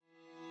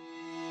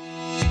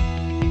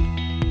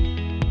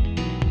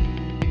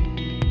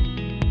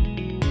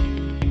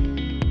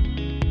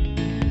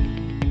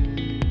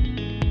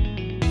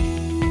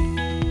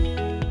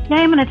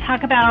Today I'm going to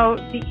talk about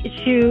the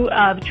issue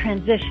of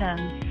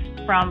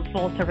transitions from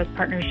full service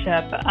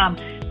partnership.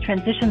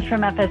 Transitions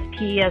from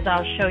FSP, as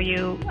I'll show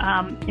you,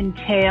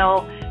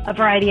 entail a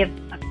variety of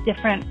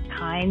different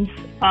kinds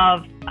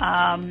of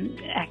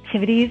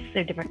activities.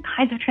 There are different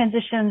kinds of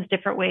transitions,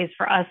 different ways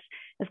for us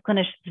as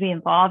clinicians to be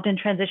involved in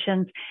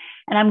transitions.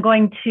 And I'm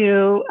going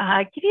to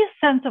give you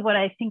a sense of what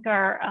I think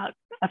are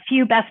a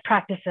few best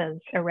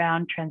practices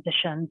around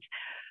transitions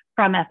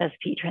from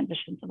FSP,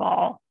 transitions of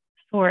all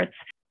sorts.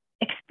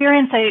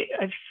 Experience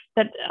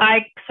that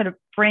I sort of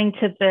bring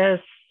to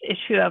this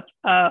issue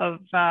of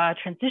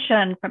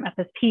transition from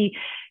FSP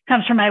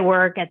comes from my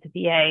work at the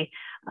VA.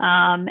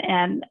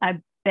 And I've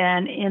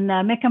been in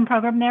the MICM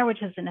program there,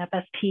 which is an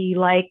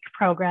FSP-like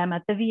program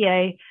at the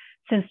VA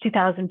since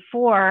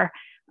 2004.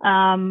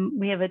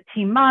 We have a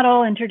team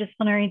model,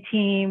 interdisciplinary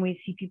team.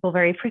 We see people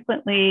very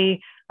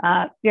frequently,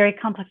 very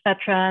complex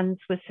veterans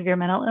with severe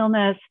mental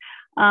illness.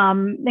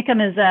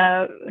 MICM is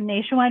a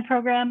nationwide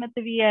program at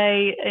the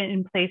VA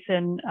in place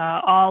in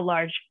all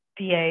large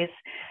VAs.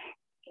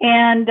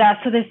 And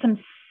so there's some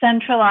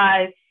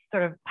centralized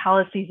sort of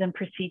policies and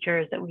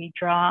procedures that we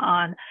draw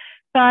on.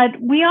 But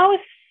we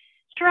always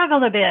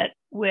struggled a bit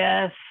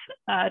with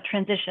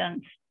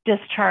transitions,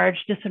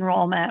 discharge,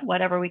 disenrollment,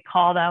 whatever we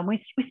call them.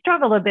 We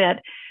struggled a bit,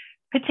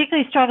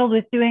 particularly struggled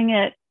with doing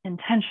it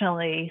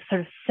intentionally, sort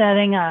of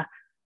setting a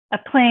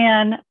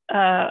plan,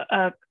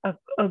 a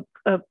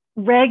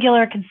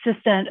regular,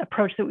 consistent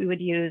approach that we would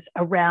use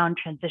around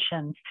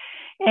transitions.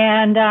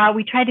 And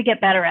we tried to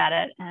get better at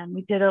it. And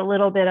we did a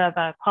little bit of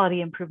a quality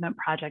improvement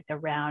project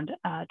around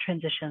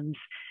transitions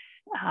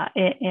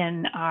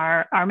in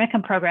our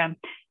MICM program.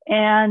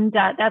 And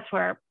that's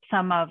where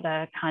some of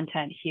the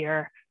content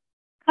here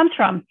comes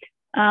from.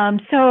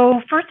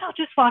 So first, I'll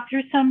just walk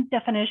through some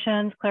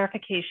definitions,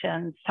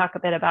 clarifications, talk a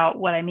bit about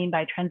what I mean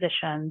by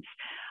transitions.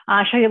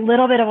 I'll show you a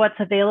little bit of what's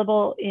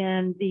available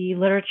in the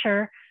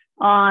literature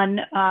on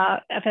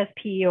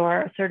FSP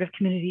or assertive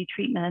community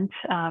treatment,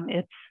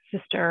 its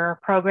sister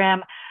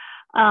program.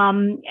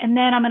 And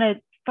then I'm going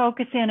to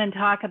focus in and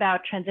talk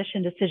about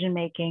transition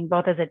decision-making,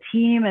 both as a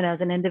team and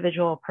as an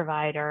individual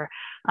provider,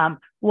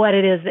 what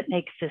it is that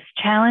makes this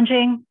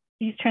challenging,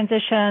 these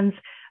transitions,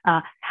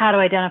 how to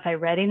identify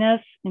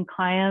readiness in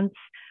clients,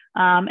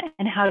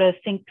 and how to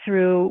think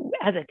through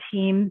as a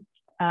team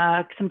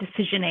some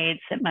decision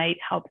aids that might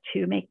help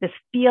to make this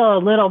feel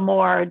a little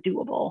more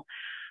doable.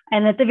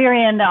 And at the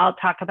very end, I'll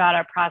talk about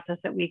our process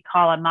that we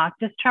call a mock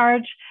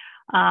discharge.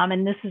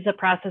 And this is a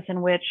process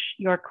in which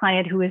your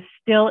client who is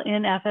still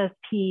in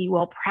FSP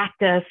will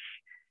practice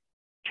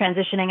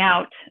transitioning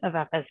out of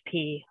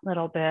FSP, a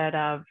little bit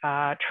of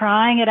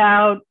trying it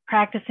out,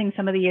 practicing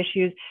some of the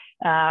issues,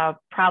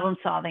 problem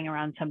solving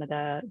around some of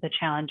the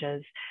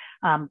challenges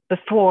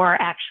before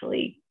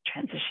actually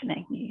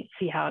transitioning. You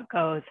see how it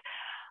goes.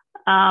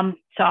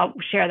 So I'll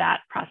share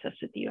that process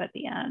with you at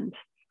the end.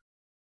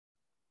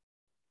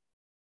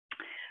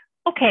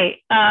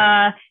 Okay,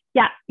 yeah,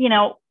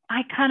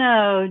 I kind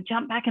of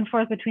jump back and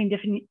forth between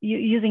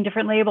using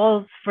different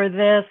labels for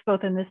this,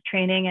 both in this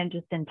training and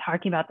just in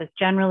talking about this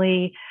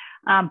generally.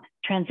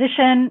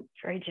 Transition,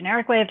 very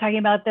generic way of talking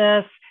about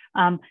this.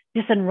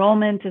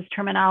 Disenrollment is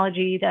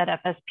terminology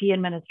that FSP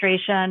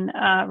administration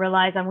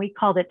relies on. We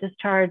called it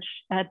discharge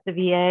at the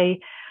VA.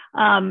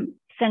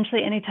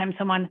 Essentially, anytime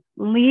someone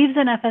leaves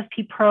an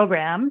FSP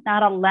program,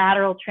 not a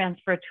lateral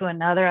transfer to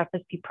another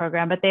FSP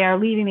program, but they are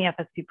leaving the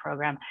FSP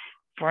program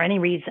for any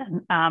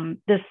reason.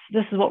 This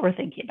is what we're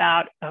thinking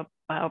about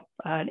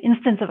an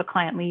instance of a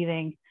client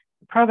leaving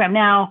the program.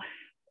 Now,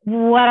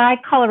 what I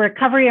call a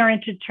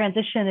recovery-oriented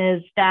transition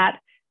is that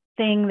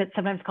thing that's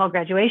sometimes called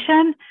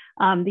graduation.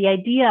 The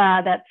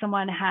idea that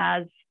someone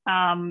has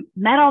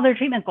met all their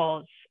treatment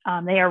goals.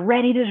 They are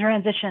ready to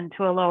transition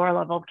to a lower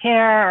level of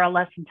care or a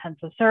less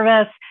intensive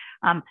service.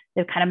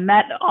 They've kind of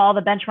met all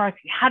the benchmarks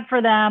we had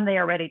for them. They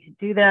are ready to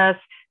do this.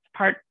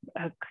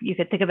 You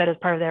could think of it as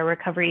part of their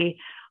recovery,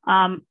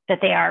 that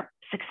they are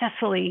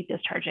successfully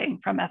discharging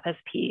from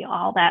FSP,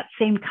 all that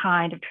same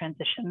kind of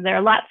transition. There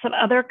are lots of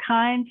other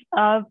kinds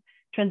of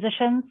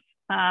transitions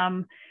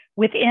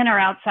within or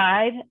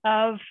outside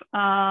of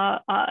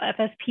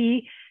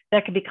FSP.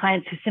 There could be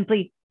clients who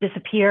simply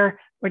disappear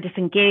or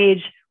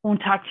disengage,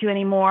 won't talk to you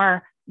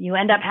anymore. You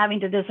end up having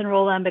to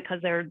disenroll them because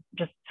they're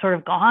just sort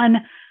of gone.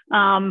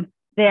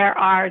 There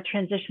are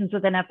transitions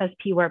within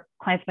FSP where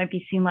clients might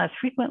be seen less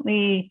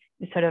frequently,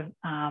 sort of,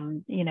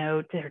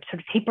 they're sort of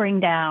tapering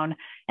down.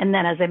 And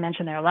then, as I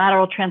mentioned, there are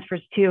lateral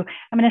transfers too.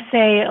 I'm going to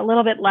say a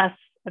little bit less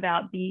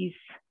about these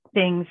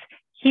things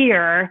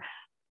here,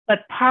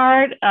 but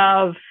part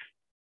of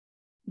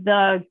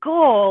the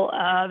goal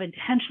of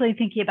intentionally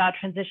thinking about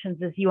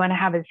transitions is you want to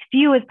have as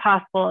few as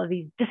possible of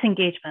these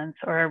disengagements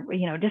or,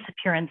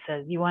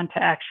 disappearances. You want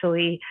to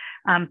actually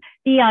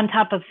be on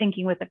top of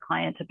thinking with the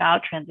client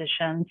about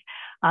transitions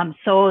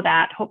so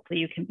that hopefully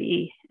you can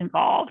be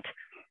involved.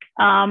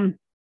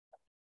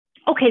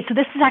 Okay, so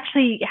this is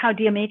actually how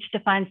DMH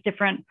defines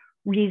different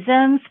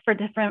reasons for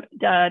different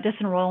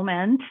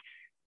disenrollment.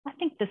 I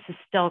think this is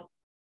still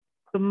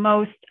the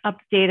most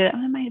updated,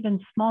 there might have been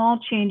small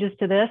changes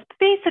to this, but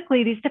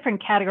basically these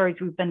different categories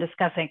we've been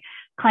discussing.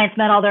 Clients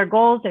met all their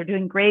goals, they're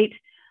doing great.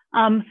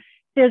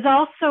 There's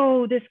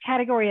also this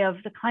category of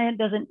the client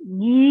doesn't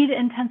need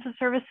intensive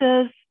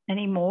services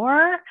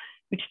anymore,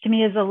 which to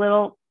me is a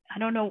little, I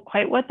don't know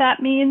quite what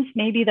that means.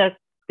 Maybe the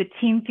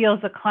team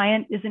feels the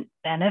client isn't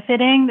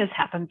benefiting. This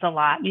happens a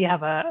lot. You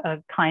have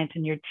a client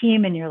in your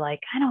team and you're like,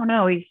 I don't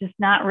know, he's just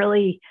not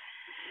really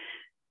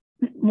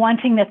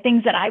wanting the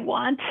things that I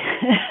want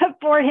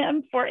for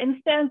him, for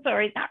instance,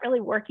 or he's not really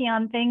working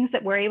on things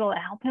that we're able to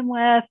help him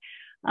with.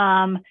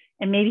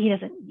 And maybe he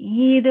doesn't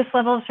need this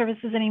level of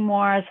services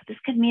anymore. So this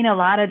could mean a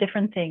lot of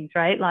different things,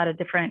 right? A lot of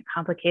different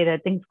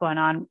complicated things going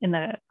on in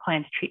the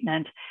client's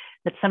treatment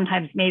that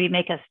sometimes maybe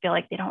make us feel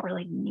like they don't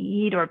really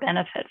need or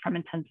benefit from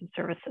intensive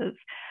services.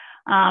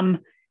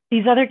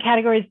 These other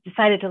categories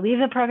decided to leave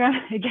the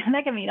program. Again,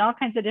 that can mean all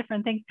kinds of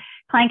different things.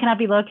 Client cannot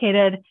be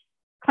located.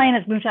 Client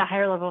has moved to a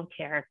higher level of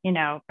care. You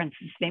know, for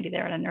instance, maybe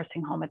they're in a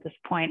nursing home at this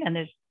point and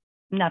there's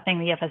nothing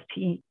the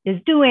FSP is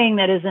doing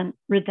that isn't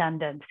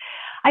redundant.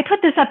 I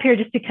put this up here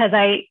just because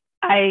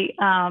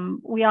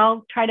we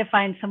all try to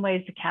find some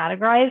ways to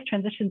categorize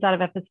transitions out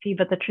of FSP,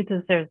 but the truth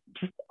is there's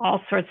just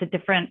all sorts of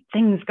different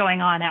things going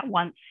on at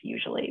once,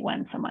 usually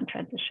when someone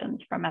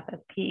transitions from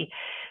FSP.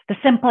 The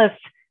simplest,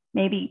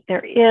 maybe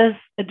there is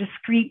a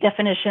discrete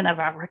definition of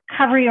a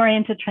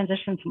recovery-oriented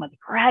transition. Someone's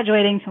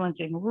graduating, someone's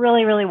doing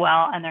really, really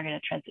well, and they're going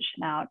to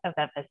transition out of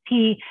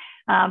FSP.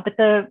 But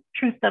the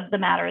truth of the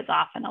matter is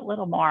often a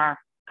little more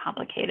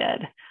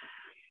complicated.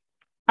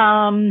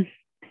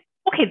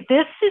 Okay,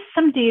 this is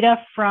some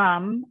data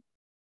from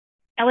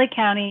LA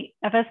County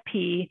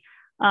FSP.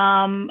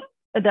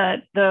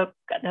 The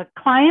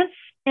clients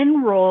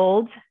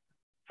enrolled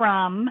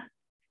from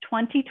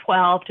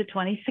 2012 to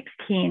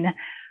 2016.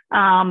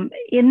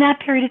 In that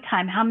period of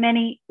time, how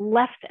many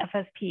left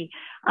FSP?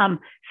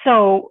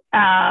 So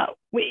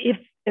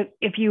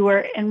if you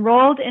were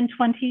enrolled in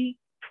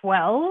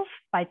 2012,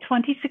 by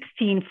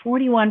 2016,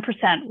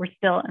 41% were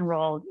still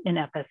enrolled in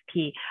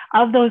FSP.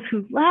 Of those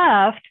who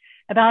left,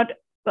 about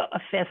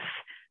a fifth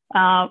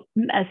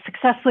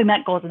successfully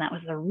met goals, and that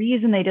was the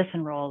reason they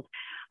disenrolled.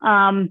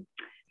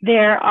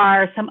 There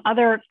are some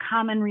other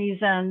common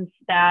reasons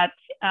that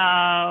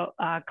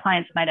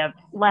clients might have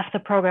left the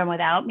program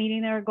without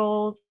meeting their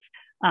goals,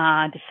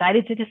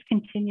 decided to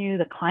discontinue,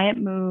 the client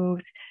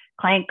moved,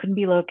 client couldn't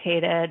be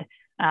located,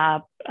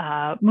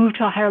 moved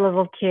to a higher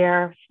level of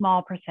care,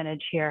 small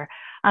percentage here.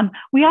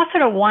 We also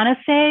don't want to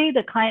say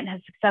the client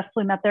has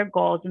successfully met their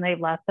goals and they've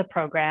left the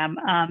program,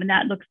 and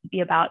that looks to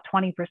be about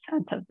 20%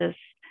 of this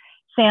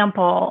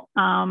sample.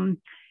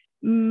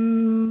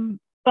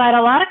 But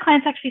a lot of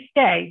clients actually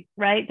stay,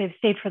 right? They've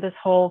stayed for this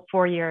whole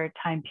 4-year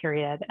time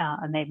period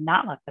and they've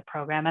not left the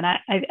program. And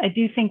I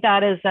do think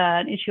that is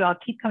an issue I'll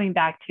keep coming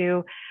back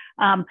to.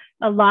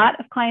 A lot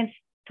of clients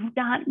do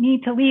not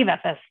need to leave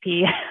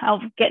FSP.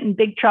 I'll get in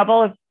big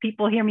trouble if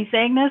people hear me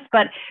saying this,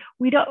 but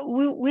we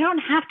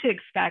don't have to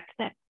expect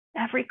that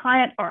every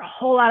client or a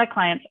whole lot of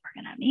clients are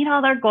going to meet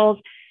all their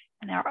goals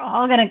and they're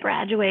all going to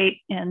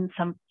graduate in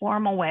some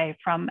formal way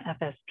from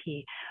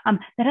FSP.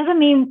 That doesn't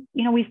mean,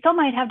 we still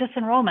might have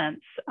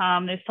disenrollments.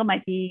 There still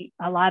might be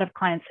a lot of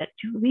clients that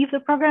do leave the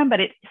program, but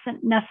it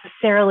isn't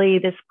necessarily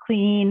this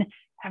clean,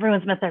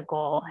 everyone's met their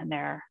goal and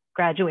they're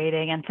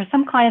graduating. And for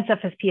some clients,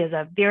 FSP is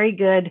a very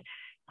good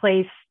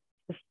place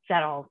to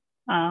settle.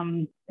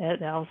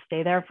 They'll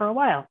stay there for a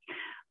while.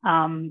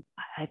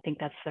 I think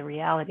that's the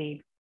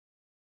reality.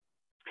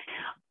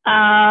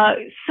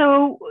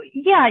 So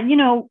yeah,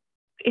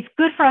 it's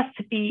good for us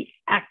to be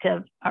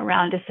active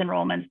around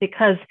disenrollments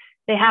because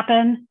they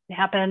happen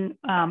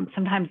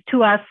sometimes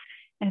to us,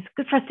 and it's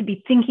good for us to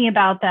be thinking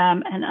about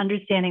them and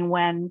understanding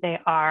when they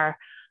are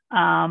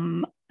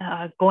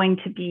going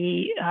to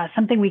be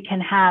something we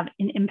can have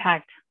an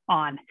impact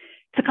on.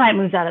 If the client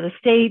moves out of the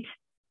state,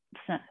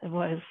 so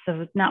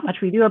not much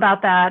we do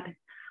about that.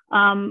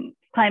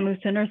 Client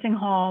moves to a nursing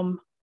home,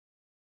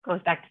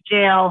 goes back to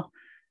jail,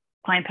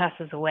 client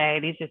passes away.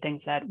 These are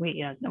things that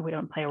we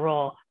don't play a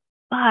role.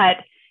 But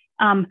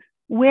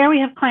where we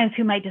have clients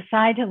who might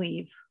decide to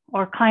leave,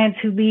 or clients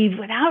who leave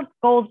without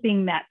goals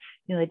being met,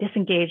 they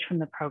disengage from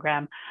the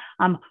program,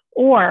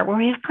 or where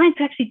we have clients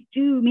who actually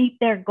do meet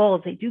their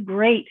goals, they do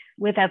great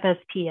with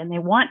FSP and they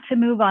want to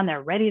move on,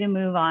 they're ready to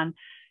move on.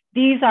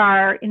 These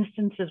are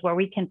instances where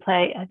we can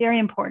play a very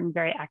important,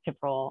 very active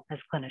role as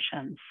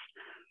clinicians.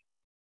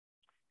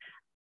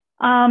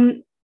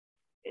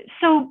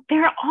 So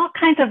there are all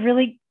kinds of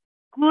really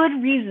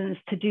good reasons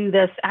to do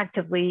this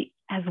actively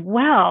as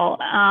well.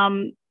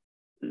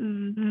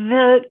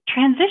 The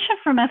transition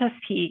from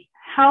FSP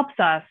helps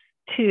us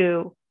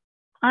to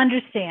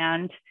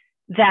understand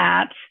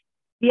that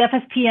the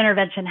FSP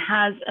intervention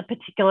has a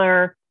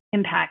particular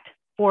impact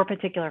for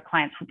particular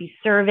clients. We'll be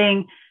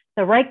serving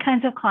the right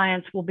kinds of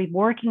clients. We'll be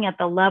working at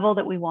the level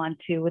that we want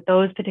to with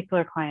those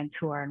particular clients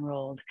who are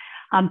enrolled.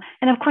 And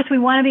of course, we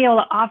want to be able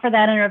to offer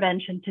that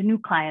intervention to new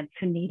clients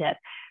who need it.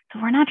 So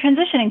we're not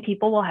transitioning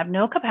people. We'll have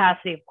no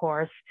capacity, of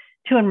course,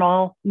 to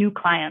enroll new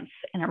clients.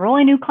 And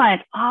enrolling new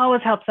clients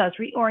always helps us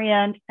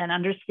reorient and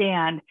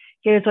understand,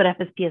 here's what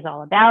FSP is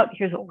all about.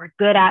 Here's what we're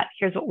good at.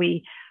 Here's what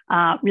we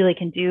really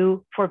can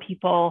do for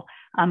people.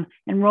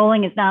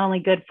 Enrolling is not only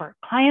good for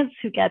clients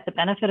who get the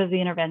benefit of the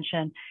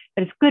intervention,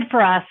 but it's good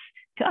for us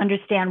to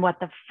understand what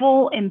the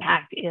full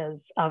impact is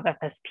of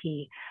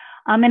FSP.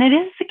 And it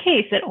is the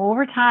case that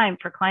over time,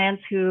 for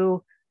clients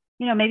who,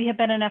 maybe have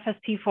been in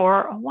FSP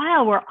for a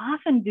while, we're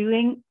often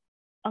doing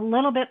a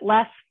little bit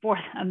less for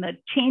them. The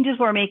changes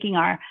we're making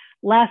are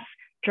less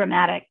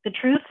dramatic. The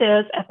truth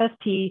is,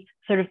 FSP,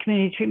 sort of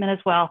community treatment as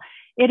well,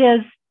 it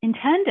is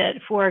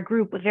intended for a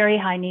group with very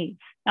high needs.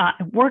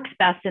 It works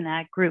best in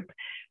that group.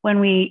 When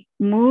we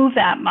move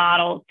that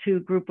model to a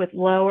group with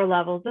lower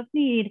levels of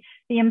need,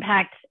 the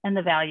impact and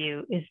the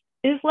value is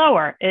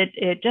lower.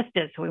 It just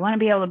is. So we want to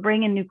be able to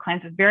bring in new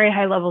clients with very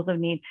high levels of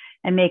need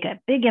and make a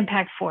big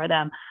impact for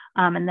them,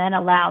 and then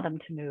allow them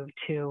to move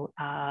to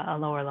a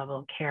lower level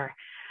of care.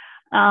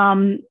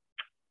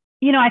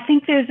 I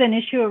think there's an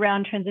issue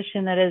around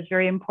transition that is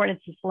very important.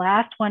 It's this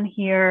last one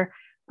here,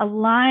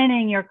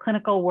 aligning your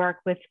clinical work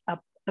with a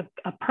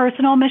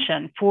personal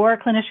mission for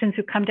clinicians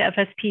who come to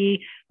FSP,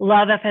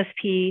 love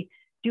FSP,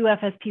 do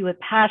FSP with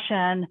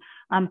passion.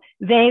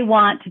 They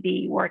want to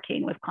be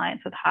working with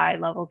clients with high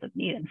levels of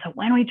need. And so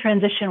when we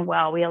transition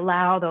well, we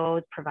allow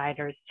those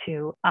providers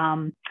to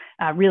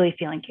really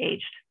feel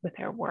engaged with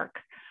their work.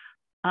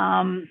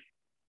 I'll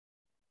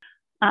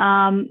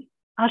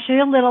show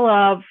you a little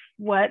of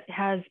what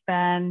has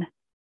been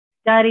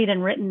studied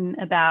and written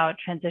about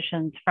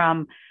transitions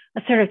from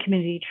assertive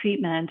community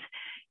treatment.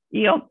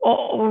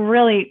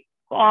 Really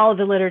all of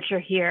the literature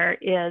here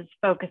is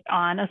focused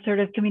on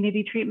assertive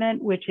community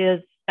treatment, which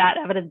is that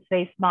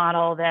evidence-based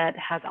model that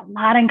has a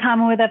lot in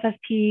common with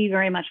FSP,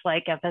 very much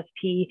like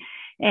FSP.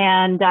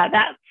 And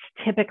that's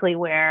typically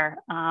where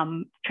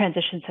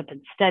transitions have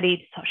been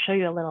studied. So I'll show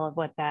you a little of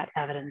what that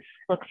evidence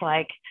looks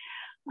like.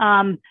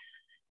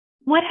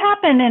 What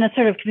happened in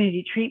assertive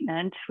community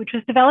treatment, which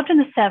was developed in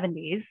the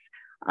 70s,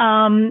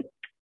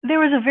 there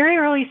was a very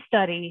early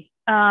study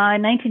in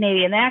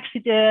 1980, and they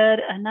actually did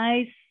a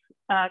nice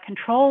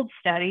controlled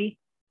study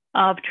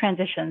of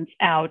transitions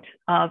out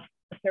of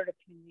assertive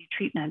community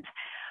treatment.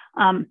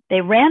 They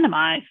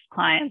randomized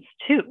clients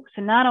too.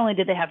 So not only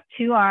did they have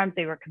two arms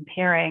they were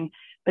comparing,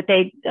 but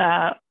they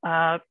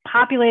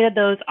populated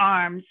those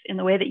arms in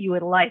the way that you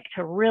would like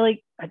to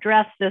really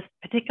address this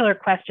particular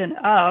question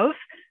of,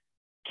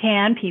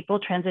 can people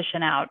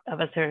transition out of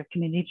assertive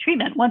community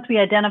treatment? Once we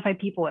identify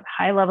people with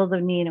high levels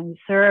of need and we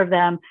serve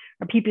them,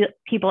 are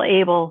people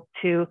able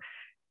to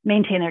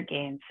maintain their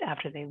gains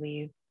after they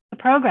leave the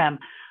program?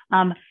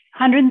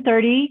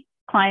 130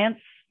 clients,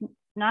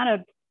 not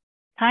a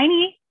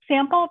tiny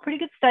sample, pretty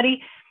good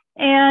study.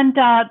 And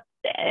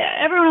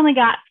everyone only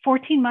got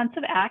 14 months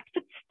of ACT,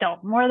 but still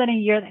more than a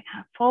year. They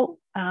got full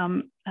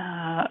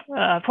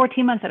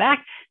 14 months of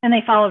ACT, and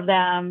they followed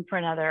them for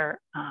another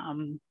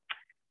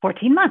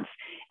 14 months.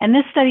 And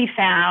this study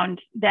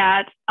found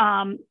that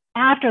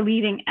after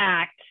leaving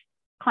ACT,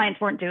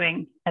 clients weren't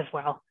doing as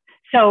well.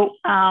 So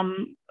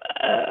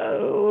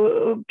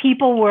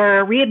people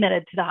were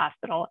readmitted to the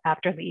hospital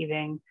after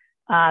leaving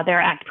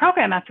their ACT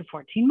program after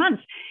 14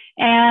 months.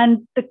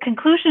 And the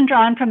conclusion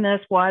drawn from this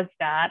was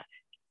that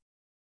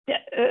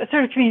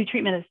assertive community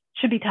treatment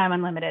should be time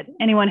unlimited.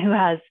 Anyone who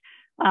has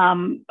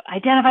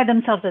identified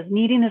themselves as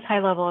needing this high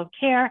level of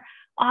care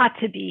ought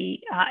to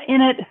be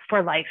in it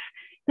for life.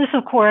 This,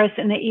 of course,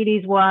 in the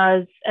 80s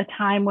was a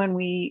time when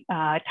we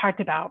talked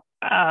about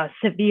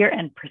severe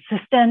and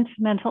persistent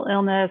mental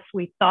illness.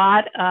 We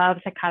thought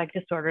of psychotic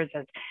disorders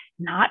as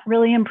not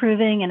really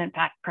improving and, in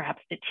fact,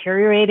 perhaps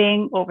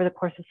deteriorating over the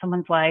course of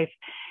someone's life.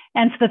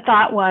 And so the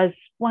thought was,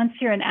 once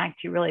you're in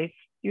ACT,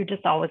 you're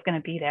just always going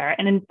to be there.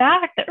 And in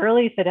fact, the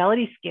early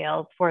fidelity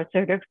scales for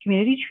assertive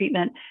community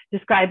treatment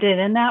described it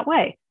in that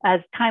way,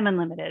 as time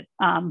unlimited.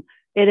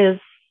 It is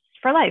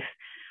for life.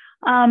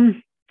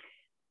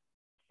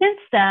 Since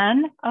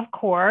then, of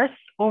course,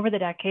 over the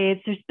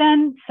decades, there's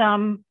been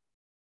some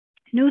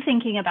new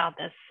thinking about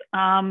this.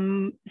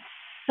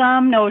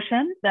 Some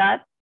notion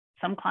that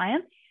some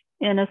clients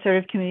in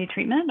assertive community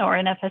treatment or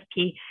in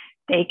FSP,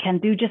 they can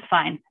do just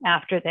fine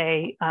after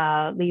they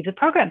leave the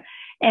program.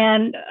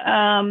 And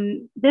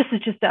this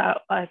is just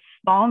a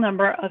small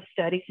number of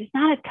studies. There's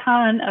not a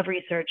ton of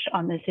research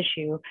on this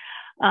issue,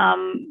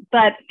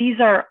 but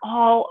these are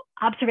all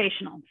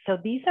observational. So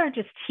these are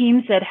just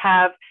teams that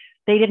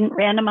they didn't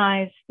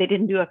randomize, they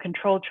didn't do a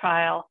controlled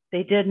trial,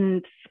 they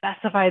didn't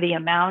specify the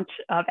amount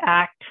of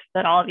ACT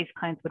that all of these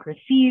clients would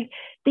receive.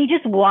 They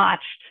just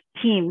watched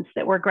teams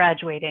that were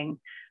graduating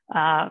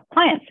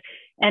clients.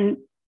 And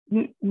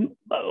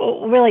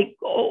really,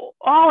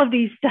 all of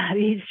these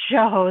studies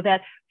show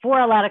that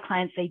for a lot of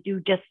clients, they do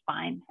just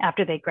fine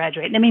after they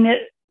graduate. I mean,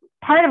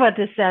 part of what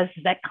this says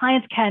is that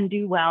clients can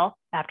do well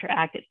after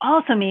ACT. It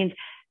also means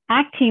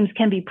ACT teams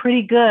can be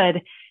pretty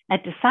good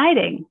at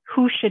deciding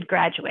who should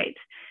graduate.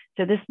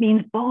 So this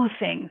means both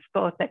things,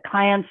 both that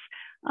clients,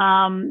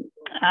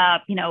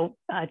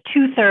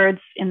 2/3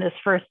 in this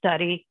first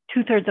study,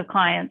 2/3 of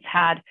clients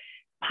had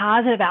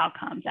positive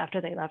outcomes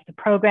after they left the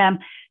program.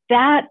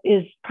 That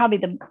is probably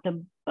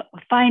the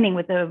finding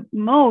with the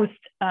most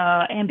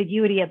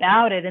ambiguity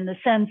about it, in the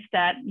sense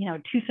that,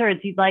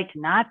 2/3 you'd like to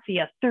not see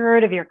a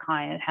third of your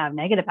clients have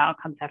negative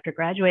outcomes after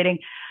graduating.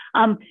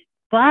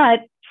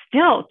 But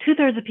still,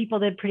 2/3 of people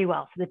did pretty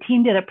well. So the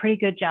team did a pretty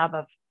good job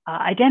of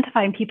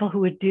identifying people who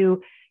would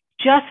do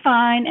just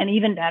fine and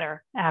even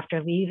better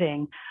after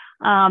leaving.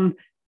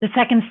 The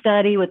second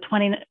study, with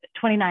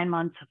 29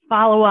 months of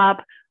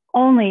follow-up,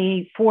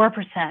 only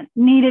 4%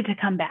 needed to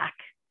come back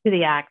to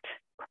the ACT.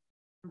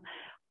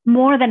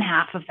 More than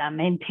half of them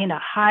maintained a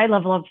high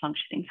level of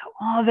functioning. So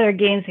all their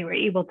gains they were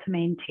able to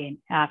maintain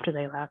after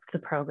they left the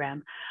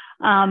program.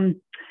 Half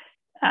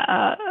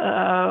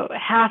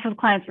of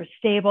clients were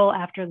stable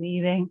after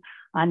leaving,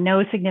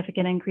 no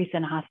significant increase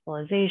in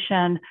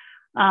hospitalization.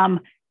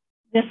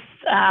 This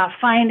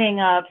finding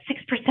of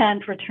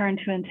 6% return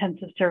to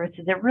intensive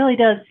services, it really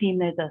does seem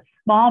there's a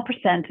small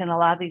percent in a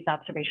lot of these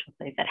observational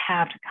studies that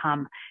have to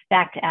come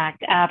back to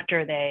ACT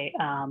after they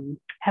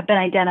have been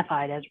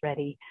identified as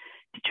ready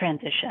to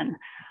transition.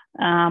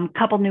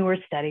 Couple newer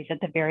studies at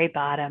the very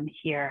bottom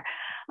here.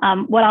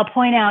 What I'll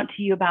point out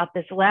to you about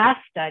this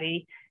last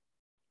study,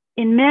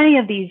 in many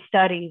of these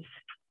studies,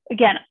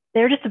 again,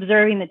 they're just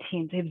observing the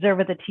teams. They observe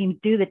what the teams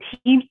do. The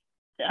teams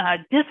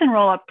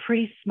disenroll a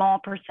pretty small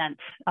percent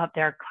of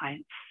their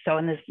clients. So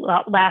in this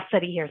last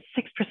study here,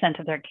 6%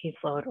 of their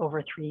caseload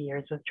over 3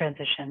 years was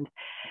transitioned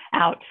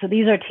out. So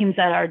these are teams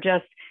that are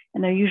just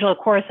in their usual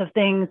course of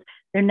things.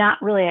 They're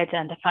not really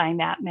identifying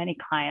that many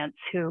clients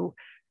who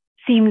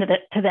seem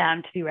to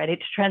them to be ready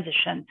to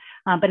transition.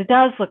 But it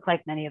does look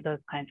like many of those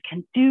clients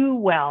can do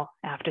well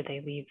after they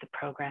leave the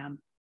program.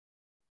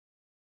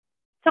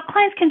 So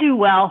clients can do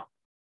well.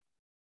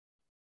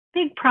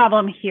 Big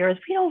problem here is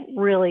we don't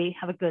really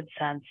have a good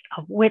sense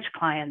of which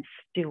clients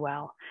do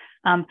well.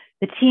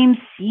 The teams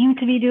seem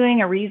to be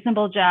doing a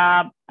reasonable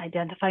job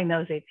identifying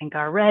those they think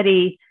are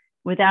ready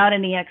without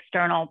any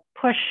external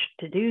push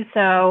to do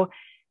so.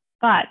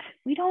 But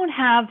we don't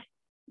have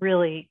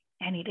really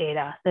any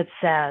data that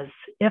says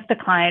if the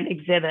client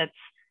exhibits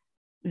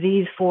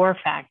these 4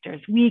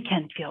 factors, we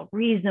can feel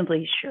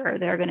reasonably sure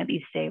they're going to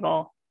be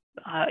stable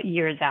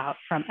years out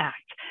from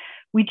ACT.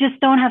 We just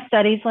don't have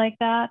studies like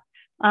that.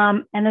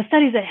 And the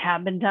studies that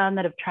have been done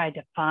that have tried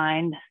to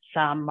find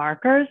some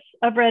markers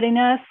of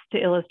readiness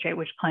to illustrate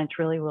which clients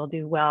really will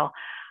do well.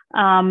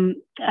 And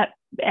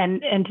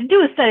to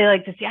do a study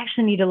like this, you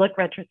actually need to look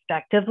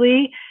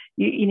retrospectively.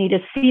 You need to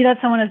see that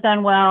someone has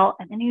done well,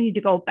 and then you need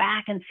to go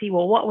back and see,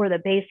 well, what were the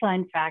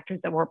baseline factors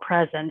that were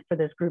present for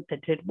this group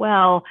that did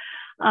well?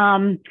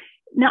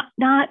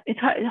 It's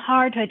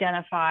hard to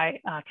identify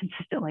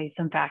consistently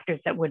some factors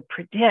that would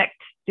predict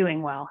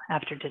doing well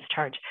after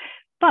discharge.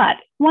 But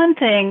one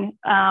thing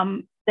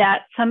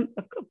that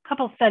a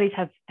couple of studies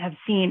have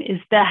seen is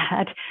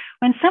that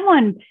when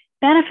someone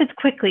benefits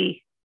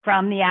quickly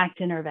from the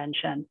ACT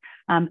intervention,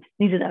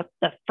 these are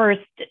the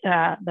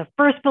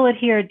first bullet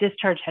here: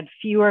 discharge had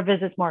fewer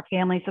visits, more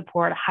family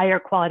support, higher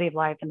quality of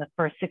life in the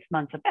first 6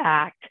 months of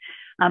ACT.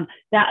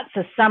 That's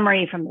a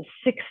summary from the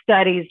 6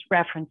 studies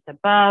referenced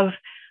above.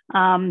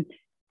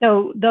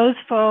 So those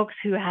folks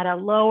who had a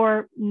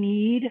lower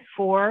need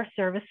for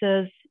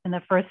services in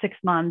the first 6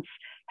 months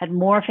had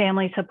more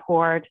family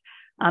support.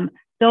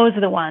 Those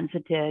are the ones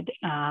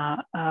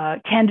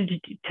that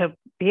tended to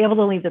be able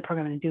to leave the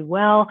program and do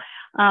well.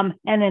 And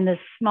in this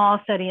small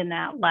study in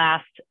that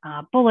last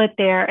bullet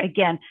there,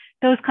 again,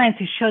 those clients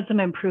who showed some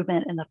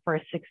improvement in the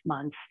first 6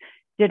 months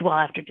did well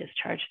after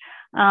discharge.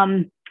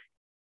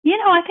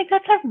 I think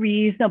that's a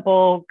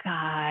reasonable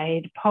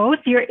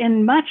guidepost. You're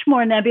in much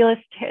more nebulous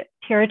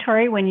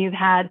territory when you've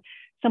had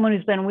someone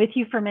who's been with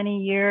you for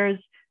many years.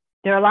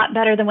 They're a lot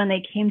better than when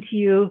they came to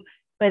you,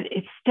 but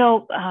it's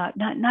still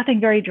nothing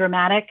very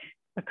dramatic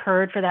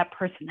occurred for that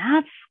person.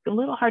 That's a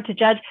little hard to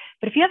judge.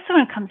 But if you have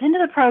someone who comes into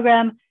the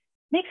program,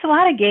 makes a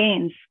lot of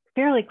gains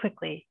fairly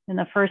quickly in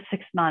the first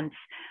 6 months,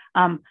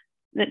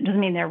 that doesn't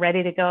mean they're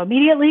ready to go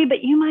immediately,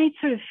 but you might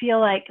sort of feel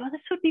like, oh,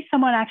 this would be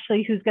someone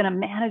actually who's going to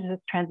manage this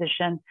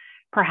transition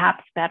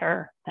perhaps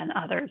better than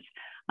others.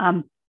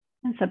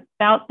 It's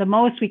about the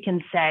most we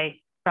can say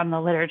from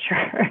the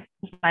literature.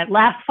 My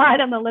last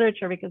slide on the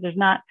literature, because there's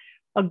not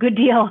a good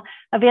deal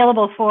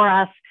available for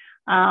us.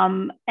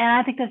 And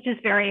I think that's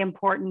just very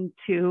important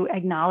to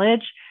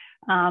acknowledge.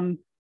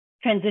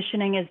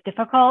 Transitioning is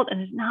difficult, and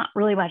there's not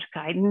really much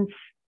guidance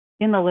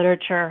in the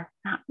literature,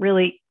 not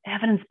really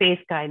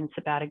evidence-based guidance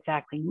about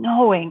exactly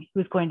knowing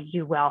who's going to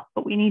do well,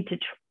 but we need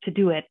to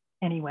do it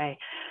anyway.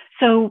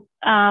 So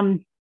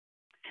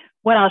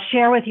what I'll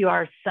share with you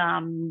are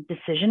some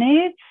decision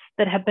aids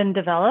that have been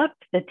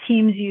developed that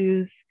teams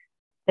use,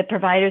 that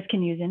providers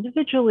can use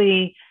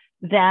individually,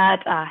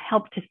 that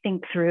help to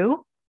think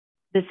through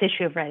this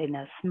issue of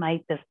readiness.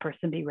 Might this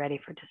person be ready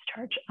for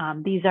discharge?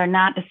 These are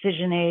not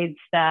decision aids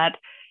that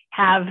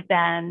have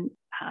been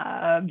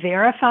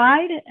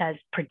verified as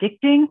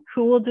predicting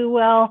who will do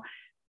well,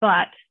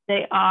 but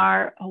they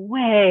are a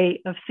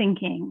way of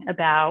thinking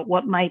about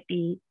what might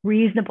be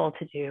reasonable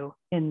to do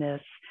in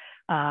this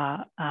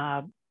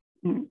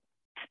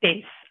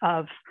space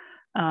of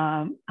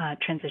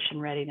transition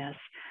readiness.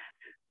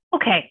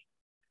 Okay.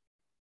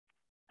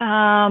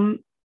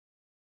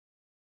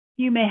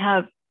 You may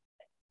have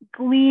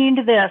gleaned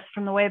this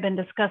from the way I've been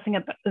discussing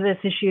this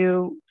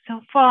issue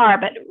so far,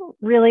 but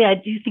really I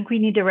do think we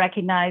need to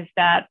recognize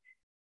that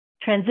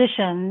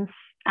transitions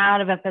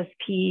out of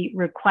FSP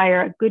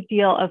require a good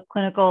deal of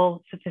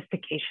clinical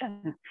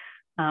sophistication.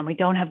 We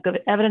don't have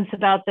good evidence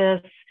about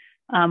this.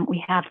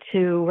 We have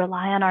to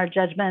rely on our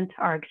judgment,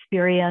 our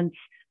experience.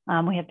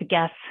 We have to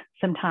guess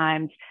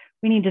sometimes.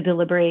 We need to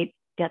deliberate,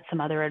 get some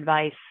other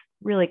advice,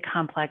 really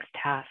complex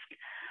task.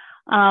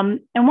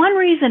 And one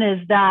reason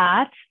is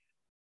that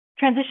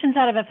transitions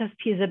out of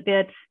FSP is a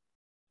bit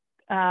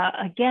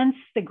against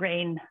the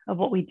grain of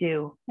what we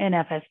do in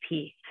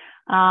FSP.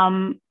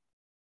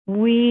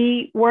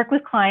 We work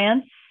with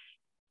clients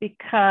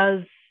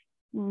because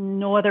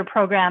no other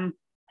program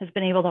has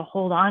been able to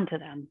hold on to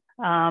them.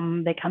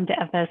 They come to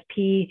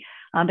FSP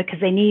because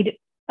they need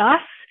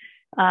us.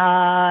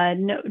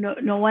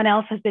 No one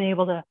else has been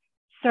able to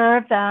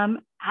serve them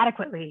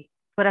adequately.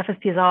 What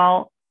FSP is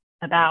all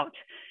about.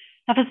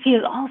 FSP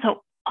is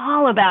also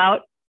all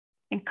about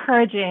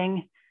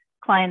encouraging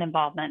client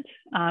involvement,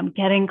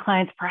 getting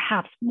clients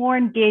perhaps more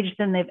engaged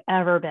than they've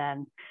ever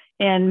been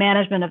in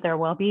management of their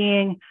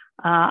well-being,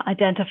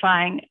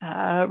 identifying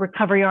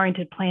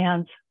recovery-oriented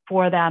plans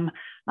for them.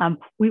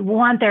 We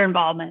want their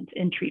involvement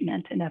in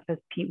treatment in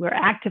FSP. We're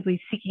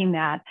actively seeking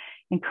that,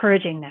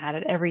 encouraging that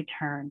at every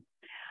turn.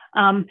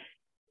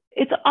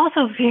 It's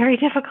also very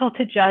difficult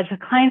to judge. The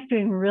client's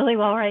doing really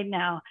well right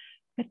now,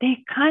 but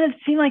they kind of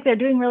seem like they're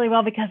doing really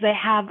well because they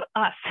have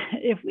us.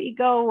 If we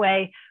go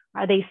away,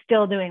 are they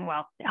still doing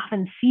well? They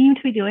often seem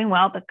to be doing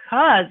well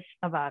because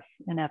of us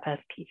in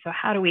FSP. So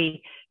how do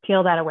we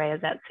peel that away?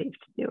 Is that safe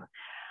to do?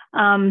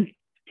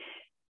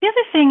 The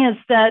other thing is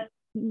that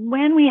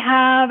when we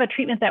have a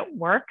treatment that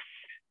works,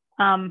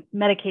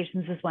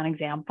 medications is one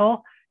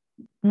example,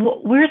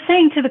 we're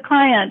saying to the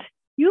client,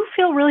 you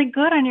feel really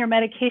good on your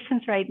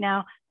medications right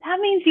now. That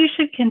means you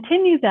should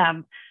continue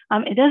them.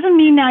 It doesn't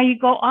mean now you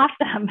go off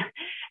them.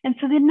 And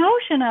so the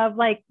notion of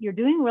like, you're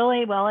doing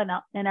really well in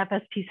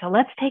FSP, so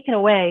let's take it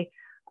away,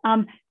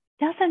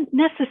 doesn't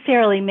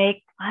necessarily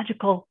make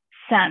logical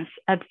sense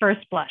at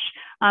first blush.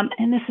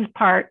 And this is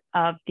part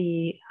of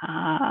the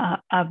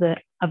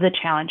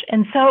challenge.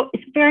 And so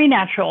it's very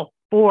natural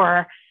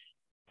for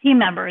team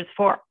members,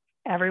 for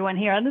everyone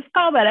here on this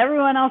call, but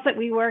everyone else that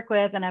we work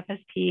with in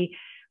FSP,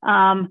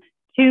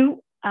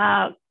 to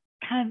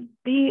kind of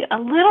be a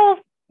little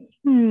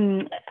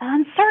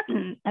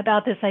uncertain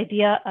about this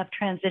idea of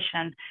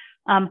transition.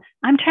 I'm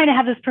trying to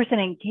have this person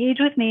engage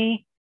with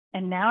me,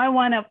 and now I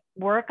want to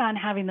work on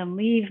having them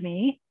leave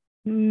me.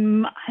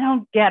 I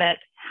don't get it.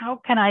 How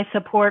can I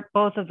support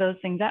both of those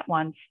things at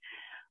once?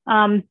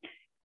 How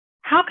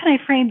can I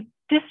frame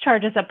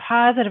discharge as a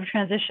positive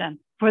transition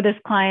for this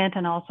client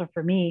and also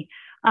for me,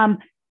 rather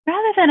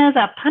than as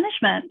a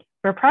punishment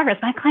for progress?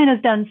 My client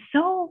has done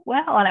so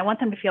well, and I want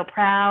them to feel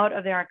proud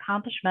of their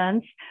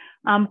accomplishments.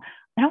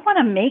 I don't want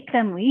to make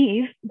them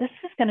leave. This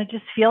is going to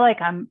just feel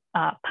like I'm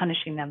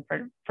punishing them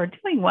for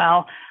doing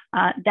well.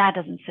 That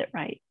doesn't sit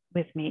right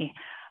with me.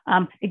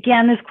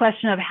 Again, this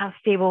question of how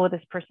stable will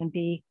this person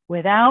be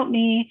without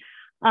me?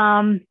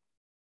 And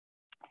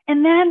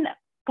then,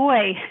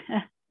 boy,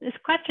 this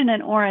question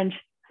in orange.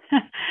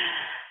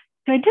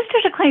 Do I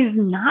discharge a client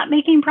who's not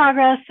making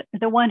progress, or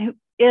the one who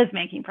is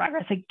making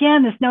progress?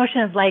 Again, this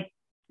notion of like,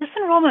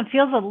 disenrollment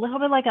feels a little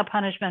bit like a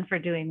punishment for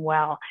doing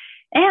well.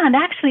 And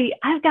actually,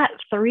 I've got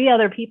 3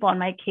 other people on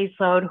my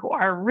caseload who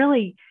are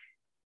really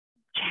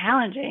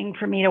challenging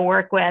for me to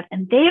work with,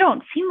 and they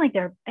don't seem like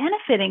they're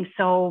benefiting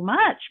so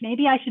much.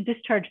 Maybe I should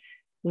discharge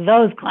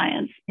those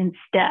clients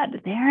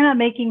instead. They're not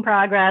making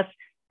progress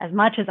as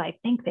much as I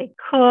think they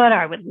could, or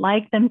I would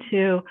like them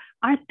to.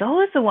 Aren't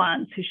those the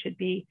ones who should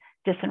be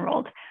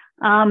disenrolled?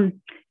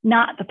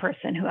 Not the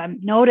person who I'm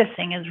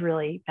noticing is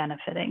really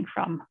benefiting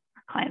from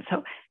our clients.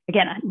 So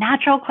again, a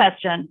natural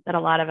question that a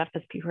lot of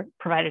FSP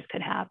providers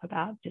could have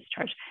about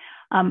discharge.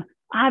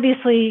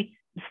 Obviously,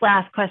 this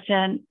last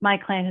question, my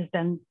client has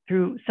been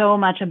through so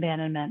much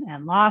abandonment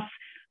and loss.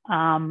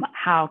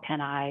 How can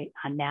I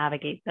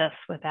navigate this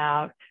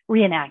without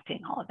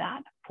reenacting all of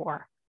that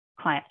for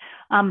client?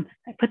 I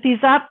put these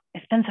up,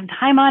 I spend some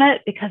time on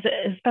it because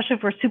especially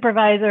if we're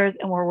supervisors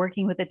and we're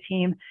working with a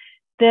team,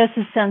 this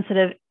is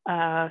sensitive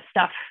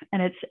stuff,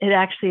 and it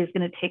actually is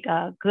going to take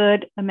a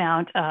good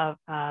amount of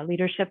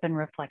leadership and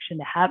reflection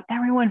to have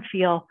everyone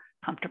feel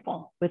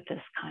comfortable with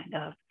this kind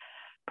of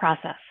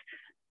process.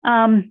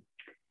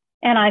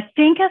 And I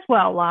think as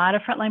well, a lot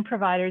of frontline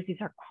providers, these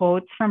are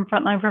quotes from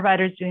frontline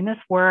providers doing this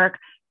work,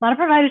 a lot of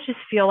providers just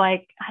feel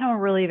like I don't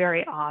really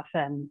very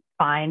often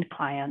find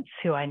clients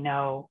who I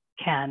know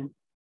can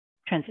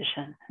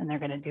transition and they're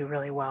going to do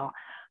really well.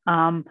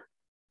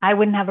 I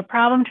wouldn't have a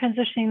problem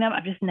transitioning them.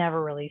 I've just never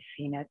really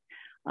seen it.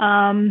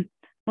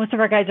 Most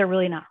of our guys are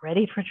really not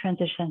ready for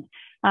transition.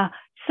 Uh,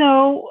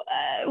 so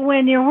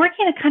when you're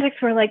working in a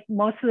context where like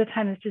most of the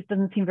time this just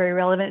doesn't seem very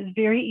relevant, it's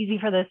very easy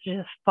for this to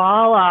just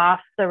fall off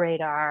the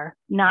radar,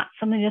 not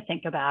something to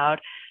think about,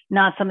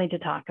 not something to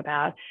talk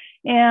about.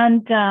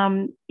 And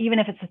even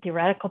if it's a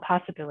theoretical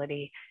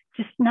possibility,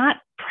 just not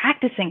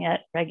practicing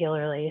it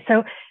regularly.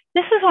 So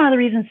this is one of the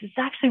reasons it's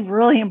actually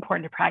really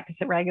important to practice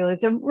it regularly.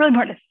 It's really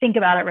important to think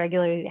about it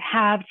regularly, to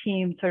have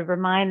teams sort of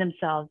remind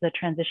themselves that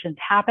transitions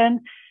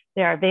happen,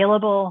 they're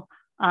available,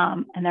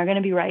 and they're going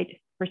to be right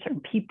for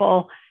certain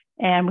people.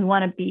 And we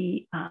want to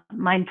be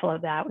mindful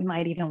of that. We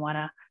might even want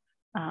to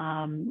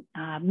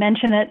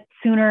mention it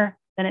sooner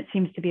than it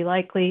seems to be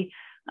likely,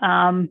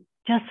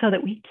 just so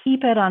that we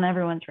keep it on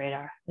everyone's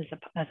radar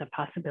as a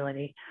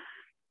possibility.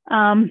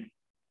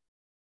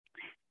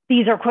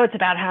 These are quotes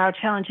about how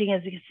challenging it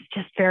is because it's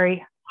just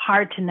very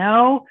hard to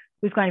know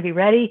who's going to be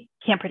ready.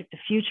 Can't predict the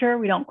future.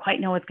 We don't quite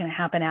know what's going to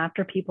happen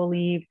after people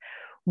leave.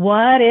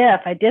 What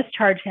if I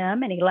discharge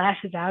him and he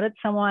lashes out at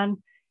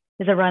someone?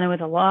 Is a run-in with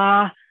the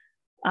law?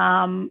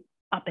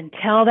 Up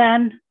until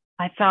then,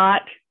 I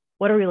thought,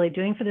 what are we really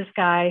doing for this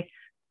guy?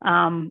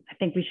 I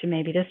think we should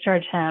maybe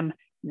discharge him.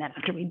 And then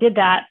after we did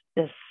that,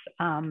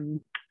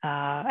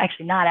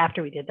 actually not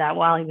after we did that,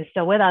 while he was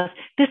still with us,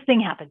 this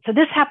thing happened. So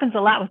this happens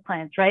a lot with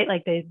clients, right?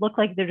 Like they look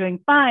like they're doing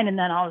fine, and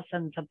then all of a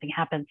sudden something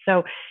happens.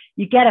 So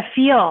you get a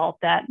feel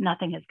that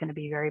nothing is going to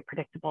be very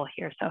predictable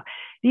here. So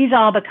these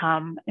all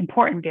become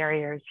important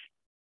barriers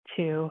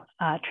to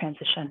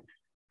transition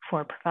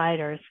for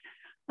providers.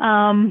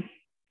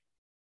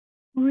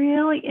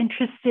 Really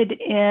interested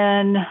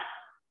in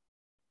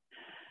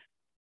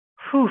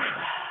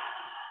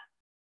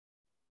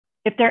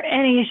if there are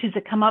any issues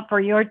that come up for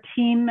your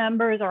team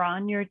members or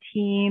on your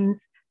teams,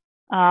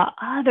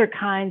 other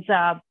kinds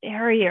of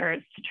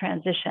barriers to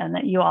transition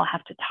that you all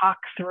have to talk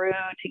through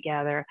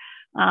together.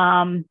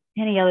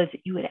 Any others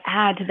that you would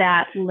add to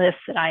that list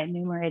that I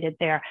enumerated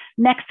there?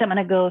 Next, I'm going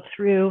to go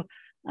through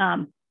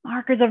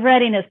markers of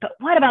readiness, but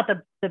what about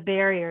the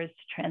barriers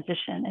to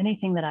transition?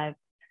 Anything that I've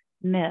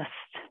missed?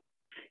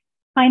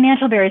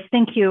 Financial barriers,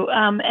 thank you.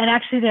 And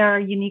actually there are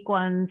unique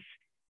ones.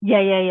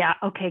 Yeah.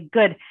 Okay,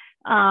 good.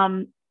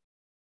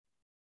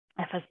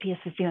 FSP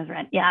assisting with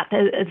rent. Yeah,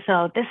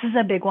 so this is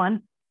a big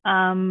one.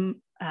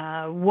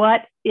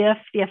 What if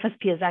the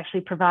FSP is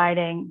actually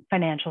providing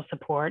financial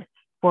support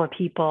for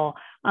people,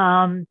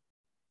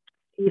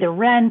 either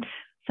rent,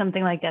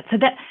 something like that. So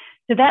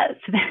that's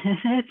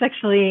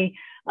actually,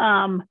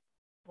 a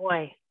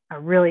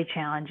really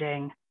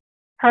challenging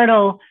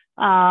hurdle.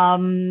 I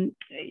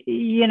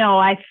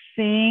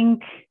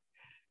think,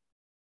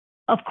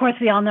 of course,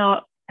 we all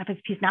know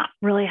FSP is not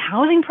really a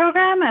housing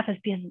program.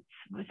 FSP is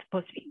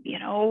supposed to be,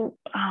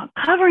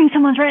 covering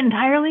someone's rent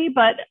entirely,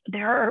 but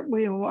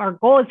our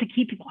goal is to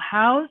keep people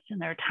housed.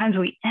 And there are times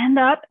we end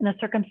up in a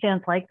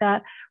circumstance like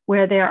that,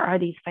 where there are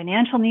these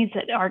financial needs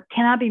that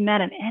cannot be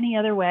met in any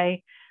other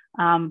way.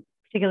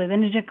 Particularly with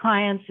indigent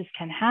clients, this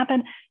can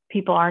happen.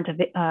 People aren't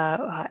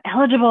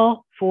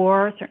eligible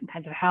for certain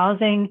kinds of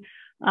housing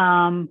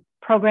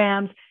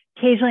programs.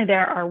 Occasionally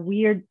there are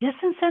weird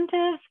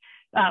disincentives,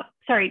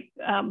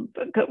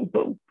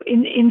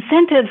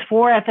 incentives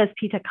for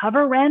FSP to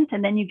cover rent,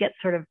 and then you get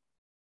sort of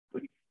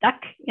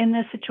stuck in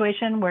this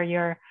situation where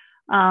you're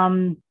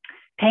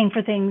paying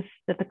for things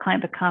that the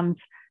client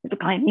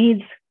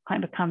needs,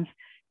 client becomes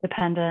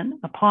dependent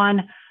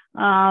upon.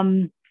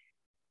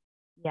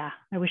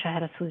 I wish I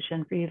had a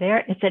solution for you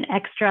there. It's an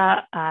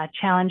extra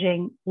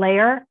challenging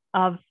layer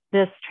of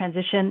this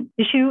transition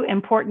issue,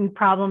 important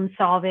problem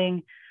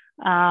solving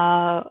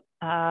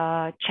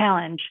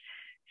challenge.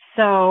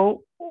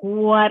 So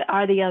what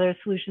are the other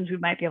solutions we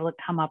might be able to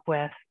come up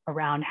with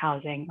around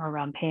housing or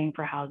around paying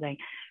for housing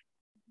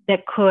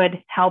that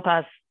could help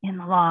us in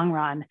the long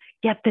run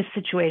get this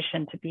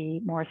situation to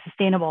be more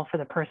sustainable for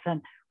the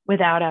person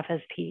without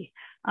FSP?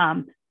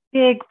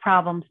 Big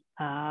problem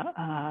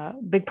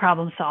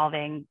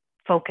solving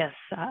focus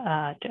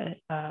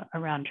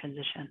around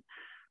transition.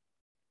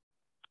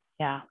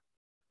 Yeah.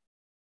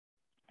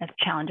 As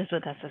challenges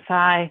with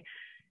SSI.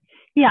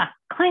 Yeah,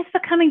 clients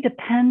becoming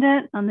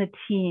dependent on the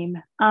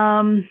team.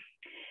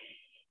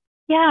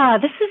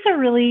 This is a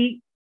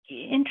really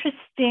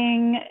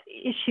interesting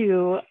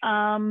issue.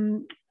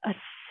 A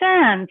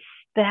sense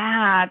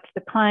that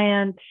the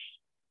client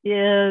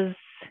is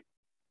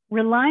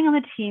relying on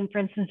the team, for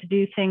instance, to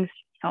do things,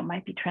 it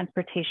might be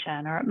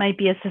transportation, or it might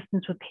be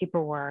assistance with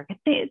paperwork,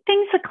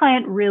 things the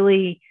client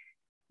really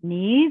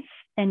needs,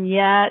 and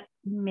yet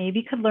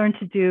maybe could learn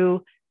to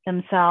do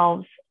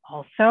themselves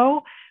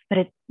also, but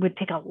it would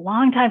take a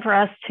long time for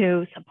us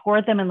to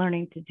support them in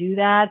learning to do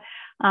that.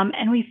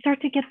 And we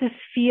start to get this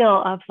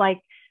feel of like,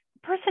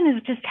 the person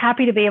is just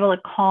happy to be able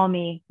to call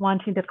me,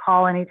 wanting to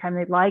call anytime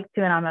they'd like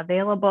to, and I'm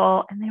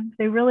available. And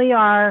they really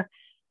are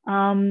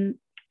relying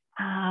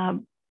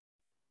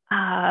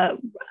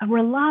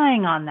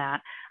on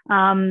that.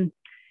 To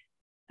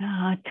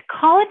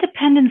call it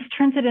dependence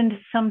turns it into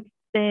something,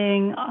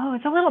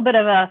 it's a little bit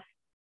of a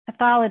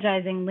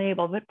pathologizing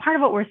label, but part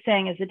of what we're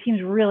saying is the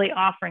team's really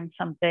offering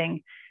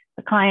something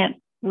the client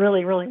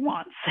really, really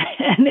wants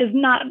and is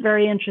not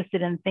very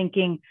interested in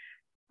thinking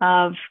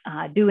of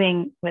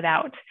doing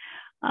without.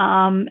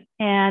 And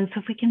so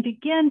if we can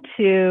begin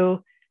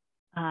to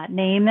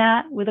name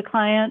that with a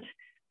client,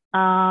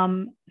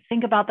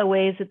 think about the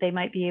ways that they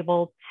might be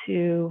able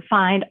to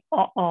find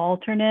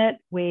alternate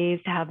ways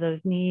to have those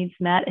needs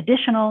met,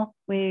 additional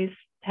ways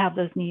to have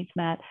those needs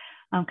met.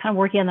 Kind of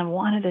working on them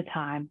one at a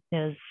time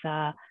is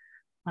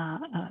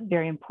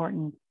very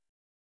important.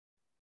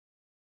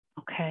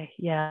 Okay,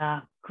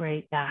 yeah,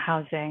 great. Yeah,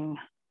 housing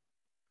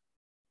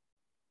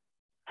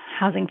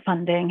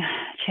funding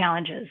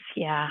challenges.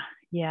 Yeah,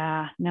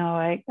 no,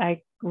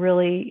 I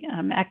really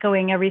am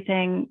echoing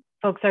everything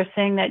folks are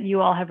saying, that you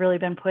all have really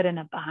been put in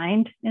a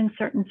bind in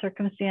certain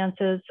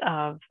circumstances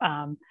of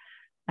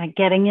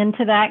getting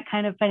into that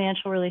kind of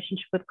financial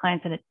relationship with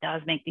clients, and it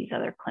does make these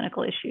other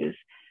clinical issues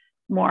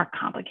more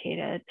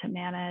complicated to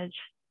manage.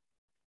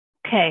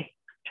 Okay,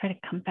 try to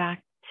come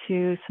back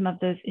to some of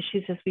those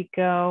issues as we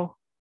go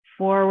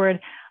forward.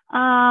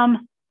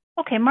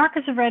 Okay,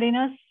 markers of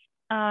readiness.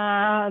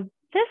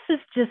 This is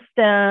just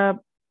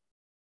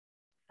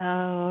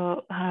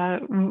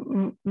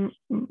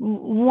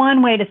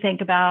one way to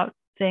think about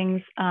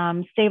things.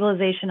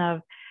 Stabilization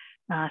of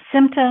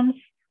symptoms,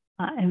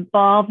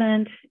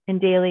 involvement in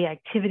daily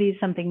activities,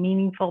 something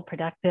meaningful,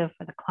 productive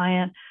for the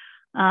client.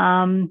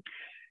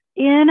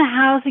 In a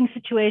housing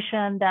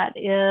situation that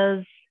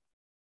is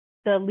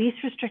the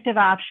least restrictive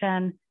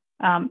option,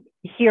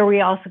 here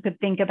we also could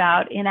think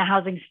about in a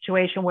housing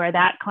situation where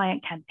that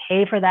client can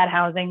pay for that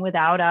housing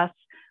without us,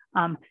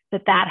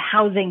 that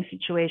housing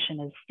situation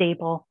is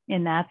stable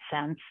in that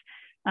sense,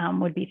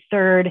 would be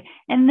third.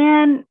 And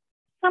then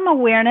some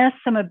awareness,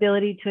 some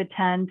ability to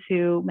attend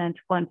to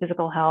mental and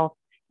physical health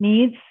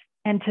needs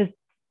and to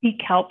seek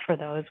help for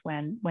those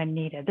when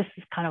needed. This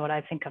is kind of what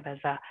I think of as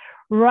a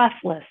rough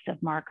list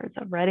of markers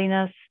of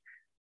readiness.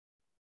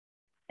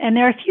 And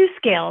there are a few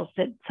scales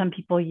that some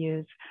people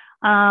use.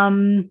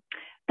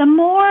 The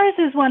Moores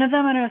is one of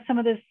them. I know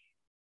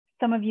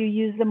some of you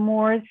use the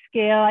Moores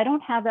scale. I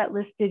don't have that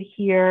listed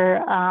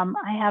here.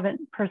 I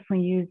haven't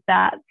personally used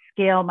that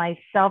scale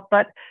myself,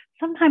 but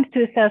sometimes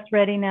to assess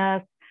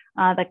readiness,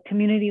 the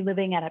community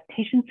living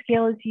adaptation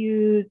scale is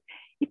used.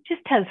 It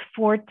just has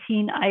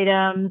 14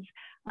 items,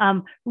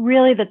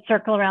 really that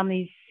circle around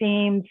these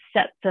same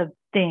sets of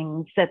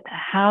things, that the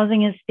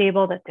housing is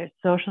stable, that there's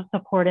social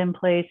support in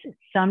place,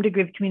 some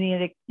degree of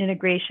community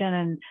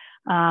integration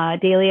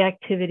and daily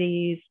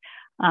activities,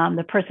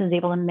 the person is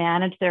able to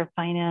manage their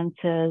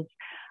finances,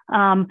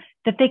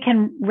 that they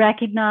can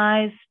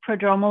recognize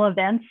prodromal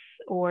events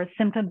or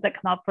symptoms that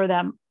come up for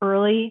them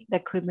early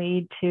that could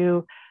lead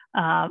to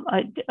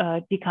a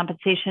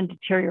decompensation,